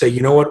equity to say,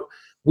 you know what,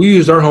 we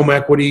use our home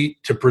equity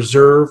to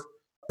preserve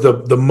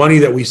the money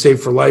that we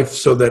save for life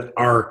so that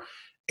our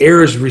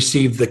heirs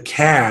receive the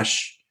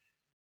cash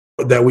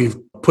that we've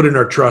put in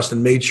our trust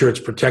and made sure it's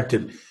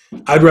protected.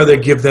 I'd rather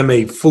give them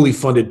a fully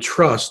funded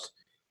trust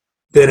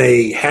than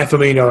a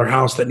 $500,000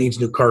 house that needs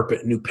new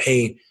carpet, new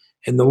paint,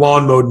 and the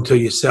lawn mowed until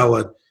you sell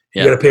it.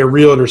 You got to pay a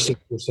realtor 6%.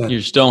 You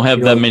just don't have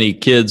that many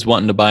kids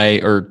wanting to buy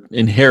or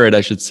inherit,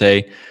 I should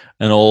say,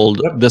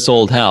 this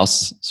old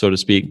house, so to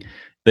speak.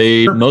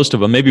 Most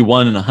of them, maybe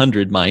 1 in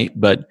 100 might,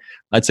 but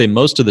I'd say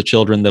most of the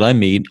children that I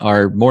meet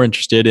are more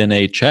interested in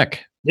a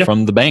check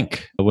from the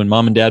bank when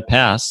mom and dad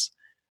pass.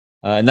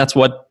 And that's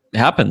what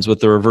happens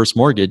with the reverse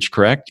mortgage,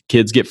 correct?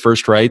 Kids get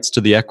first rights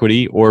to the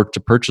equity or to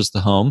purchase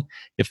the home.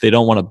 If they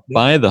don't want to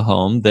buy the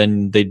home,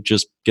 then they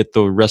just get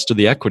the rest of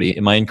the equity.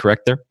 Am I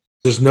incorrect there?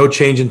 There's no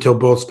change until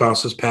both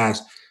spouses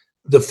pass.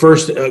 The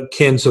first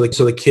kin, so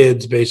the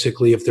kids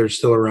basically, if they're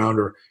still around,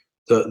 or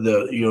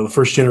the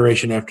first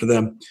generation after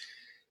them,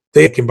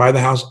 they can buy the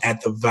house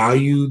at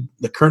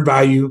the current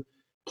value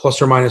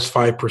plus or minus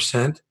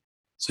 5%.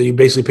 So you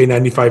basically pay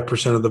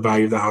 95% of the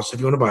value of the house if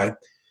you want to buy it.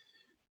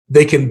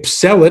 They can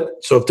sell it.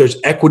 So if there's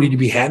equity to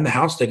be had in the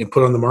house, they can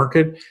put it on the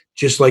market,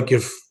 just like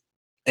if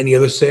any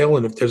other sale.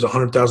 And if there's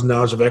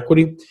 $100,000 of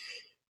equity,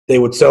 they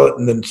would sell it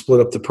and then split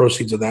up the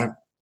proceeds of that.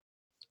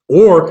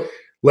 Or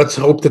let's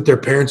hope that their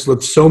parents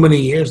lived so many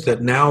years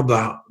that now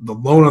the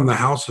loan on the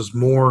house is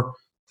more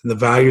than the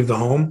value of the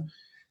home.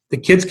 the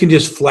kids can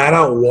just flat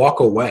out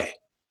walk away.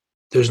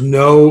 There's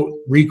no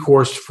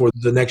recourse for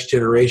the next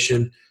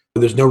generation.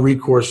 There's no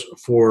recourse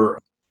for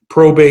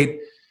probate.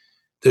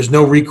 There's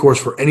no recourse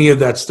for any of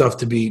that stuff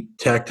to be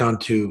tacked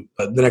onto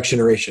the next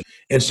generation.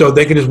 And so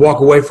they can just walk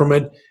away from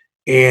it,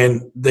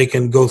 and they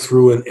can go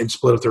through and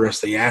split up the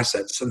rest of the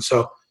assets. And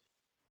so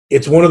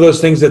it's one of those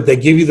things that they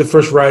give you the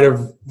first right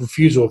of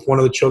refusal. If one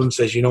of the children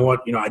says, you know what,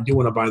 I do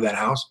want to buy that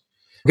house.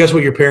 Guess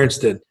what your parents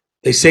did?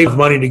 They saved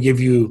money to give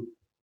you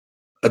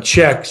a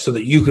check so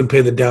that you can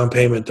pay the down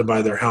payment to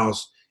buy their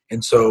house.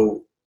 And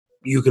so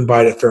you can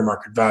buy it at fair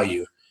market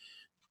value.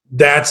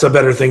 That's a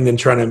better thing than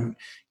trying to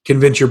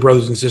convince your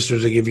brothers and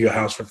sisters to give you a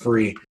house for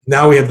free.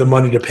 Now we have the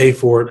money to pay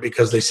for it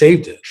because they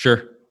saved it.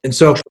 Sure. And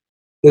so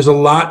there's a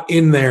lot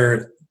in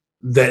there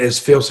that is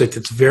fail-safe.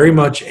 It's very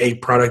much a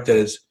product that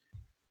is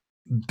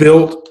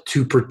built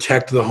to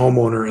protect the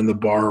homeowner and the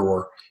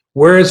borrower.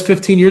 Whereas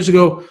 15 years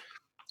ago,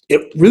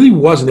 it really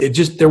wasn't.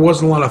 There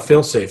wasn't a lot of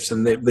fail-safes.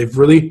 And they've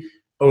really,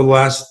 over the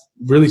last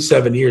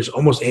 7 years,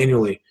 almost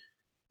annually,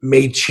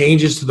 made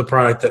changes to the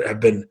product that have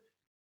been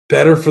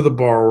better for the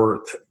borrower,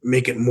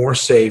 make it more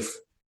safe.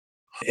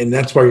 And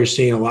that's why you're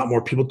seeing a lot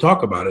more people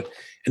talk about it.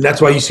 And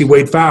that's why you see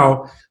Wade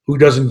Pfau, who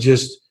doesn't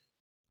just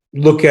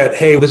look at,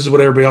 hey, this is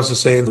what everybody else is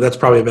saying, that's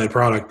probably a bad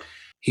product.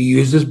 He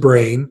used his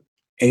brain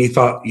and he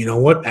thought, you know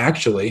what,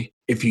 actually,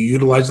 if you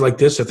utilize it like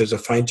this, if there's a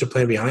financial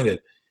plan behind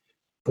it,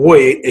 boy,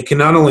 it can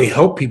not only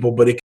help people,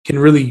 but it can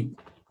really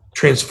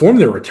transform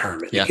their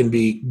retirement. Yeah. It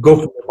can go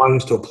from a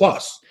minus to a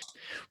plus.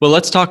 Well,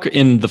 let's talk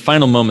in the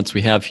final moments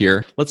we have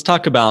here. Let's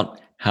talk about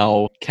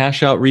how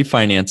cash out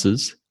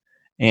refinances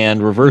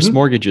and reverse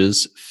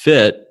mortgages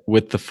fit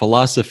with the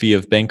philosophy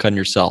of bank on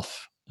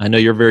yourself. I know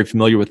you're very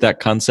familiar with that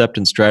concept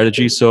and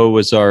strategy. So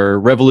was our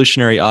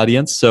revolutionary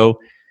audience. So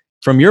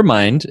from your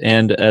mind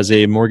and as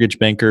a mortgage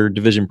banker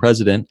division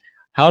president,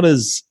 how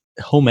does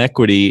home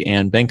equity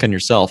and bank on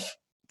yourself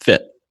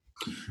fit?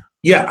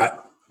 Yeah,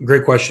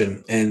 great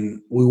question.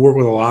 And we work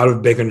with a lot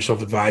of bank on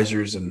yourself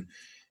advisors and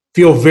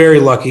feel very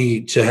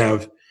lucky to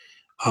have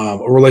a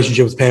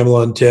relationship with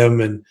Pamela and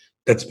Tim. And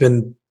that's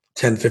been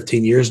 10,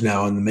 15 years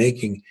now in the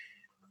making.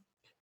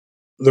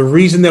 The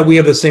reason that we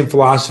have the same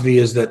philosophy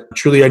is that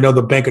truly I know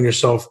the bank on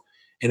yourself,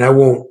 and I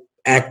won't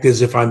act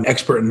as if I'm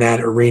expert in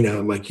that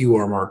arena like you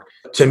are, Mark.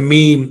 To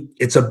me,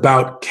 it's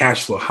about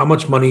cash flow. How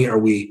much money are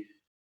we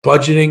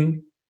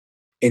budgeting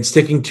and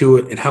sticking to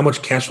it, and how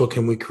much cash flow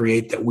can we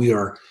create that we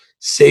are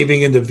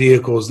saving into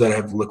vehicles that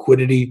have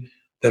liquidity,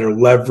 that are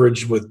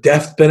leveraged with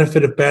death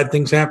benefit if bad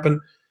things happen,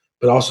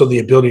 but also the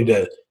ability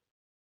to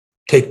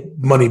take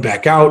money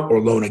back out or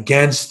loan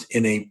against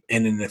in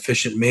an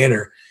efficient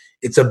manner.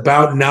 It's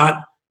about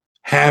not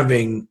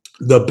having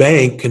the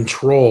bank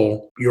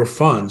control your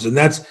funds. And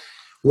that's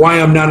why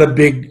I'm not a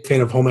big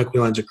fan of home equity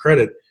lines of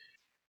credit,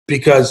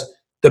 because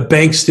the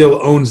bank still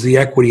owns the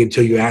equity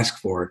until you ask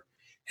for it.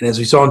 And as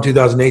we saw in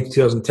 2008,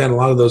 2010, a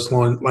lot of those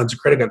lines of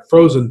credit got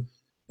frozen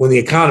when the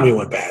economy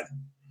went bad.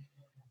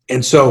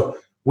 And so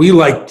we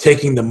like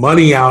taking the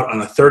money out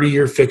on a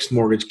 30-year fixed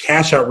mortgage,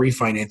 cash out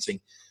refinancing,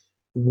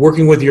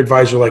 working with your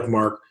advisor like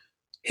Mark,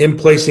 him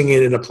placing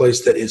it in a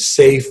place that is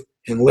safe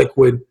and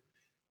liquid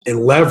and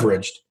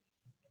leveraged,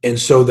 and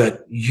so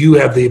that you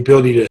have the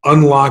ability to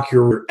unlock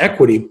your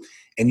equity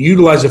and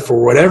utilize it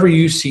for whatever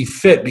you see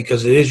fit,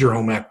 because it is your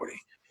home equity.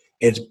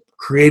 It's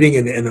creating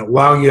and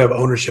allowing you to have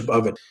ownership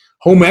of it.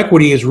 Home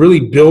equity is really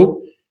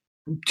built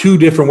two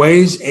different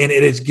ways, and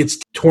it gets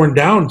torn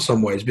down in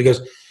some ways,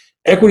 because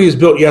equity is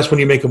built, yes, when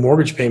you make a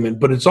mortgage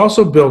payment, but it's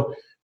also built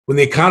when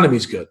the economy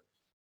is good.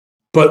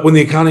 But when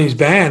the economy is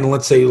bad, and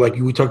let's say, like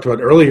we talked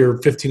about earlier,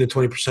 15 to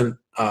 20%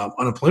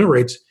 unemployment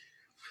rates,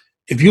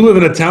 if you live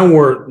in a town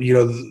where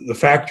the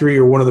factory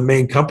or one of the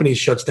main companies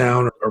shuts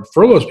down or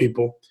furloughs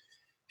people,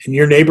 and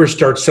your neighbors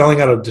start selling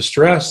out of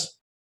distress,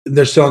 and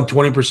they're selling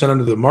 20%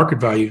 under the market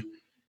value,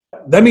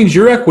 that means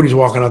your equity is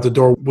walking out the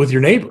door with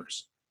your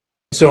neighbors.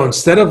 So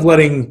instead of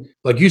letting,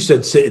 like you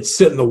said,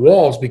 sit in the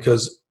walls,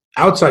 because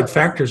outside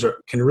factors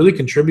can really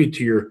contribute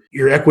to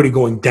your equity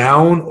going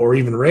down or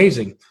even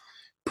raising,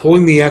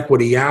 pulling the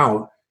equity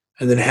out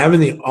and then having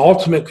the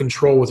ultimate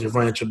control with your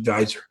financial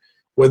advisor,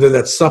 whether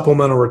that's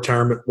supplemental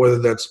retirement, whether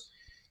that's,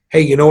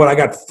 hey, you know what, I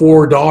got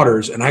 4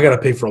 daughters and I got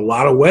to pay for a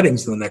lot of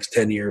weddings in the next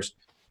 10 years.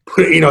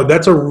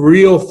 That's a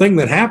real thing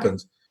that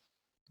happens.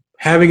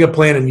 Having a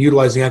plan and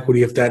utilizing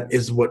equity, if that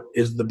is what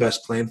is the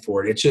best plan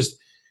for it. It's just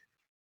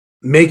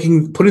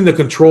putting the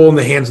control in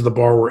the hands of the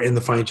borrower and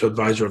the financial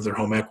advisor of their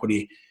home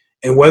equity.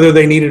 And whether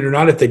they need it or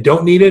not, if they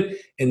don't need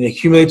it and it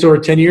accumulates over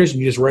 10 years and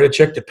you just write a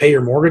check to pay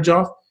your mortgage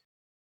off,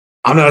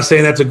 I'm not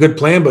saying that's a good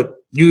plan, but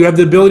you have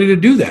the ability to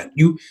do that.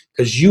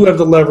 Because you have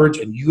the leverage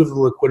and you have the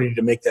liquidity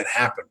to make that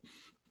happen.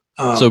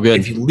 So good.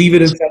 If you leave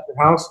it inside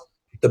the house,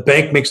 the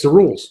bank makes the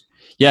rules.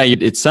 Yeah,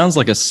 it sounds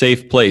like a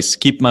safe place.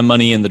 Keep my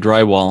money in the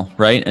drywall,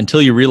 right?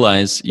 Until you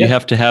realize you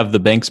have to have the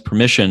bank's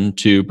permission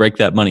to break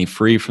that money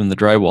free from the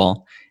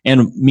drywall.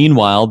 And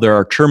meanwhile, there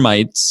are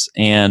termites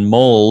and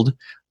mold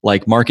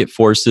like market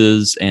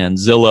forces and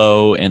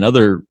Zillow and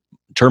other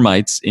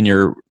termites in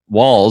your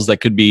walls that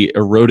could be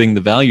eroding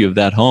the value of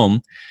that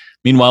home.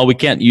 Meanwhile, we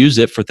can't use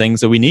it for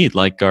things that we need,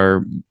 like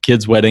our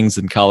kids' weddings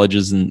and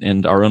colleges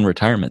and our own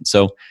retirement.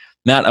 So,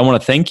 Matt, I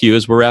want to thank you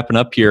as we're wrapping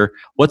up here.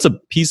 What's a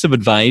piece of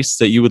advice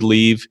that you would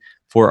leave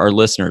for our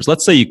listeners?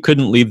 Let's say you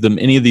couldn't leave them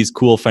any of these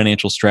cool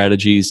financial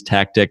strategies,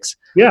 tactics,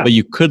 but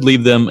you could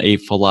leave them a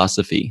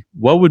philosophy.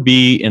 What would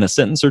be, in a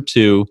sentence or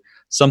two,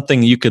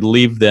 something you could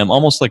leave them,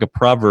 almost like a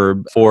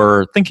proverb,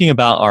 for thinking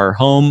about our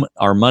home,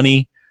 our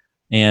money,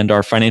 and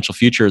our financial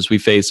future as we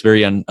face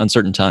very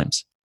uncertain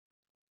times?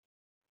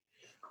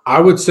 I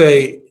would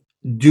say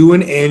do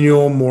an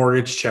annual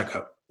mortgage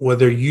checkup,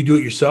 whether you do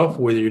it yourself,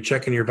 whether you're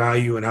checking your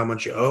value and how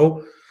much you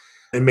owe,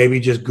 and maybe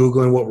just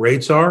Googling what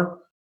rates are.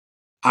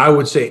 I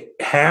would say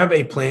have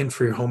a plan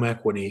for your home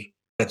equity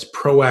that's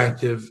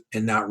proactive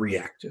and not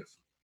reactive.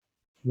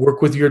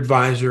 Work with your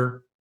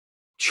advisor,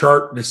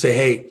 chart to say,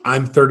 hey,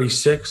 I'm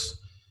 36.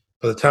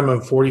 By the time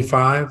I'm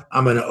 45,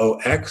 I'm going to owe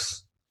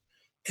X,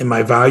 and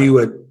my value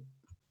at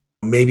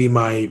maybe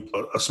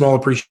a small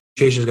appreciation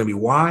is going to be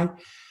Y.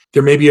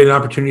 There may be an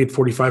opportunity at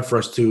 45 for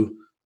us to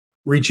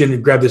reach in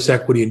and grab this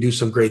equity and do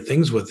some great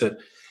things with it.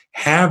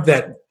 Have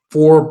that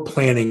for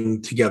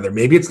planning together.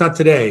 Maybe it's not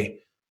today,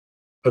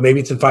 but maybe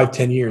it's in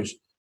 5-10 years.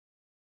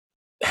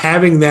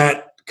 Having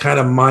that kind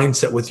of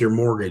mindset with your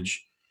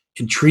mortgage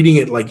and treating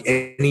it like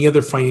any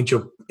other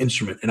financial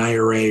instrument, an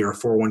IRA or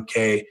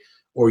 401k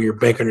or your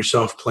bank on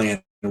yourself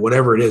plan,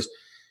 whatever it is,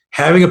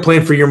 having a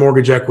plan for your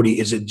mortgage equity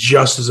is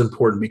just as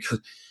important, because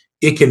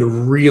it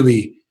can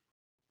really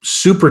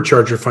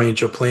supercharge your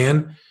financial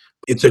plan.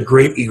 It's a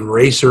great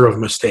eraser of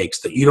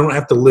mistakes that you don't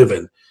have to live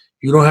in.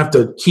 You don't have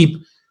to keep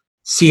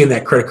seeing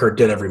that credit card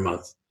debt every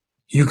month.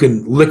 You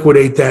can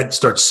liquidate that,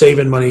 start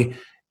saving money,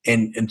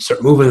 and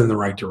start moving in the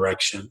right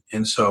direction.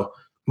 And so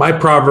my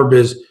proverb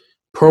is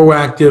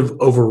proactive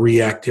over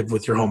reactive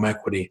with your home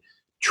equity.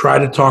 Try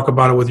to talk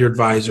about it with your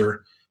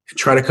advisor and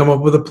try to come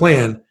up with a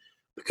plan,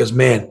 because,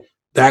 man,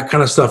 that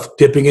kind of stuff,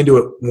 dipping into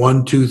it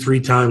 1, 2, 3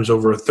 times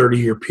over a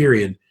 30-year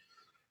period,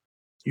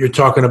 you're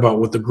talking about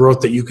with the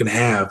growth that you can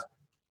have,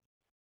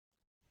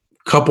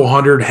 couple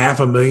hundred,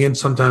 $500,000,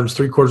 sometimes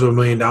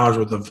 $750,000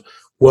 worth of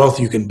wealth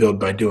you can build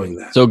by doing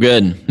that. So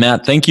good.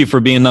 Matt, thank you for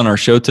being on our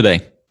show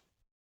today.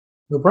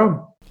 No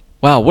problem.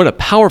 Wow, what a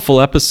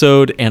powerful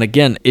episode. And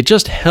again, it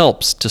just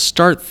helps to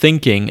start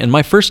thinking. And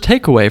my first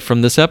takeaway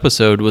from this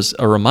episode was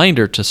a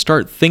reminder to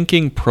start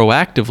thinking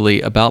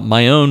proactively about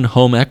my own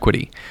home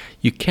equity.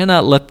 You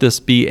cannot let this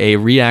be a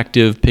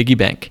reactive piggy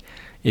bank.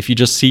 If you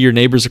just see your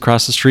neighbors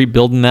across the street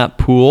building that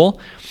pool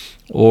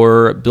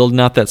or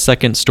building out that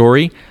second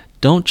story,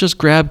 don't just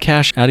grab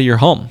cash out of your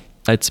home.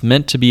 It's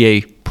meant to be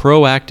a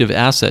proactive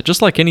asset,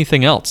 just like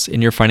anything else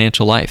in your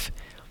financial life.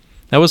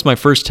 That was my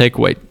first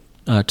takeaway,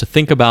 to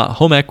think about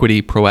home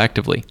equity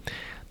proactively.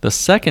 The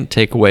second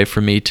takeaway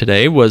for me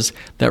today was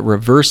that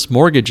reverse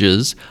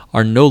mortgages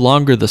are no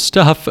longer the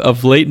stuff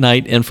of late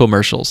night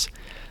infomercials.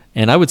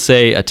 And I would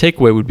say a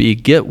takeaway would be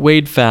get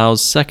Wade Pfau's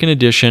second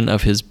edition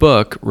of his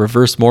book,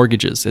 Reverse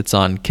Mortgages. It's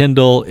on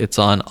Kindle, it's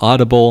on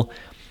Audible,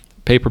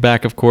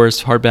 paperback, of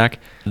course, hardback.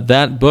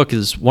 That book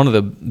is one of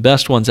the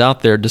best ones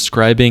out there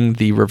describing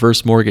the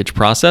reverse mortgage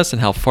process and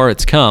how far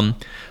it's come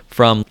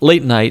from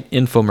late night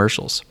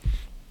infomercials.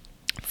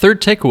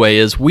 Third takeaway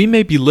is we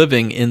may be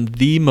living in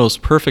the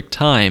most perfect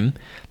time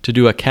to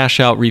do a cash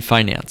out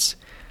refinance.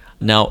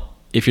 Now,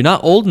 if you're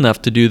not old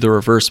enough to do the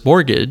reverse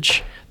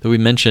mortgage that we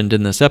mentioned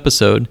in this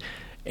episode,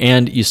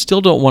 and you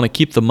still don't want to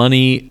keep the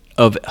money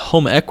of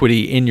home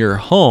equity in your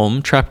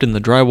home trapped in the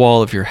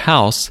drywall of your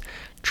house,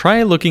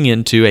 try looking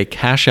into a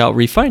cash out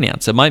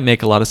refinance. It might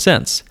make a lot of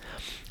sense.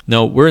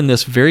 Now, we're in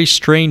this very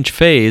strange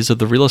phase of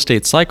the real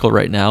estate cycle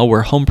right now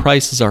where home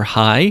prices are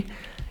high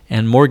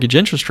and mortgage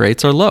interest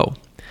rates are low.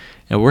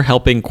 And we're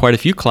helping quite a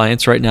few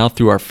clients right now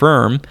through our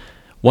firm.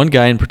 One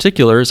guy in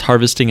particular is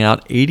harvesting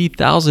out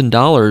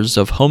 $80,000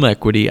 of home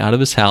equity out of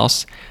his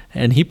house,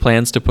 and he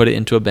plans to put it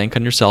into a bank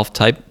on yourself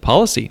type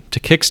policy to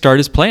kickstart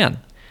his plan.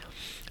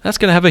 That's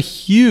going to have a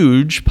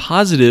huge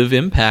positive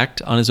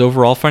impact on his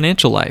overall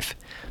financial life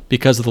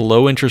because of the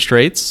low interest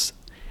rates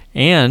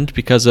and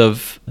because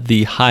of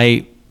the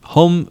high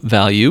home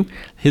value.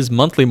 His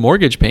monthly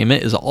mortgage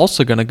payment is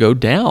also going to go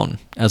down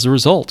as a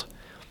result.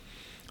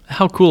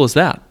 How cool is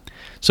that?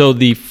 So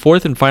the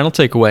fourth and final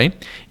takeaway,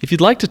 if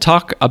you'd like to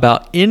talk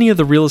about any of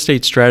the real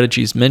estate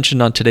strategies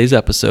mentioned on today's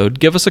episode,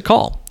 give us a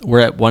call. We're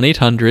at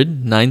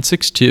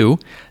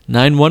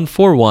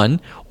 1-800-962-9141,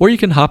 or you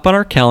can hop on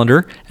our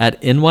calendar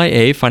at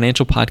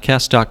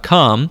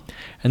nyafinancialpodcast.com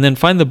and then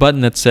find the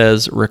button that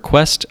says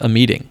Request a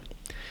Meeting.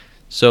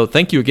 So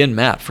thank you again,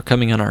 Matt, for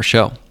coming on our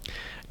show.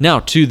 Now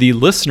to the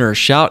listener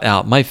shout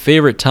out, my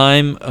favorite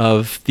time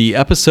of the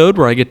episode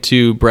where I get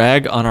to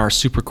brag on our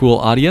super cool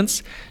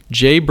audience.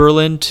 Jay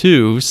Berlin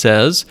 2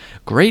 says,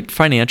 great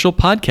financial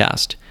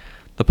podcast.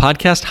 The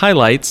podcast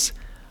highlights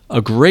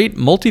a great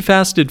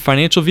multifaceted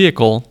financial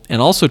vehicle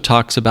and also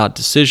talks about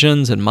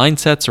decisions and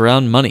mindsets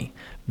around money.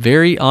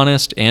 very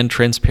honest and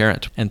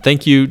transparent. And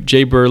thank you,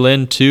 Jay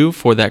Berlin, too,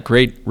 for that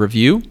great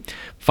review.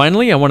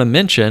 Finally, I want to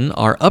mention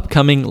our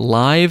upcoming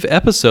live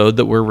episode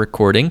that we're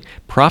recording,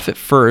 Profit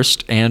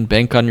First and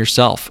Bank on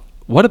Yourself.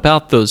 What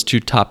about those two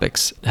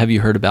topics have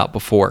you heard about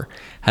before?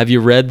 Have you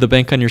read The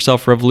Bank on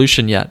Yourself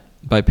Revolution yet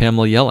by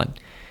Pamela Yellen?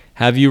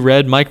 Have you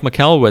read Mike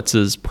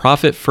Michalowicz's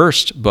Profit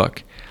First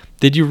book?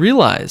 Did you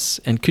realize,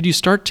 and could you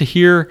start to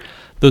hear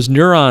those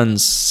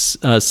neurons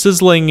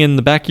sizzling in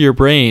the back of your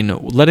brain,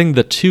 letting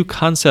the two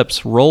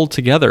concepts roll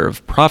together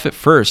of profit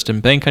first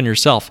and bank on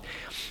yourself?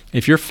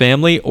 If your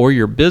family or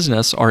your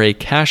business are a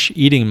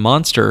cash-eating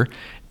monster,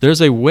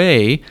 there's a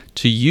way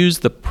to use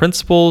the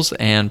principles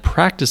and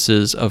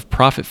practices of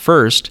profit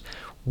first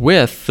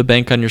with the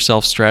Bank on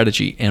Yourself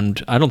strategy.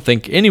 And I don't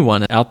think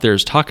anyone out there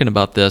is talking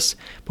about this,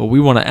 but we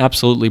want to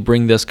absolutely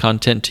bring this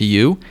content to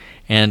you.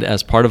 And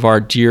as part of our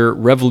dear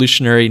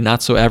revolutionary,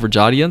 not-so-average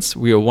audience,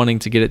 we are wanting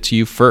to get it to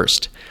you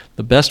first.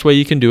 The best way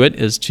you can do it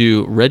is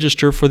to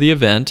register for the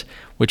event,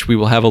 which we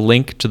will have a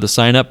link to the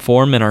sign-up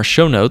form in our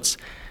show notes.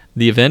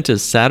 The event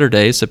is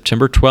Saturday,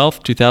 September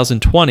 12th,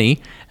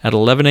 2020 at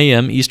 11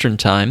 a.m. Eastern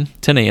Time,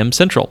 10 a.m.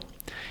 Central.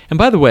 And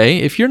by the way,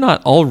 if you're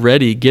not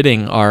already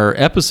getting our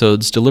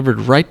episodes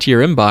delivered right to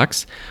your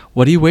inbox,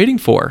 what are you waiting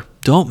for?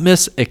 Don't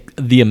miss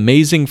the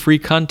amazing free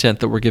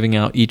content that we're giving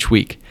out each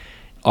week.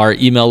 Our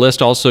email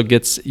list also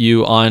gets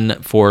you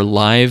on for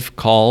live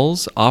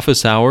calls,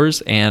 office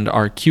hours, and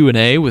our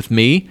Q&A with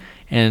me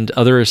and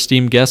other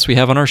esteemed guests we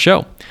have on our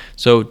show.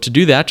 So to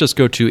do that, just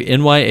go to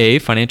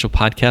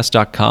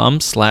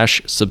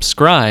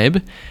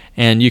nyafinancialpodcast.com/subscribe,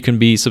 and you can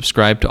be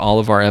subscribed to all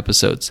of our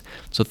episodes.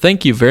 So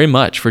thank you very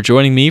much for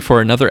joining me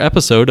for another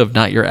episode of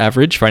Not Your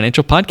Average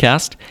Financial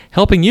Podcast,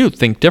 helping you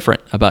think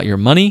different about your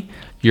money,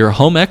 your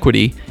home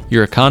equity,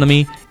 your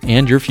economy,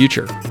 and your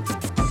future.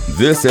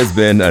 This has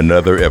been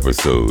another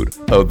episode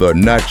of the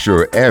Not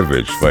Your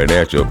Average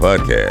Financial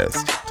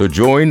Podcast. To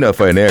join a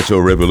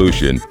financial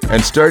revolution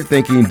and start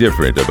thinking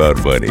different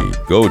about money,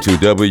 go to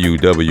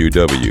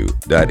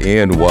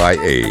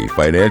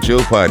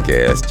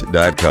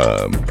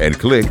www.nyafinancialpodcast.com and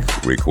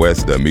click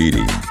Request a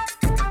Meeting.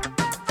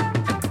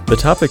 The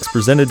topics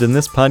presented in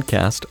this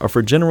podcast are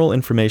for general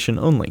information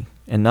only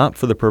and not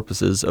for the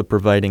purposes of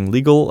providing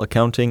legal,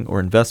 accounting,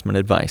 or investment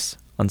advice.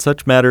 On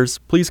such matters,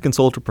 please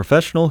consult a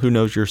professional who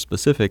knows your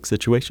specific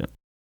situation.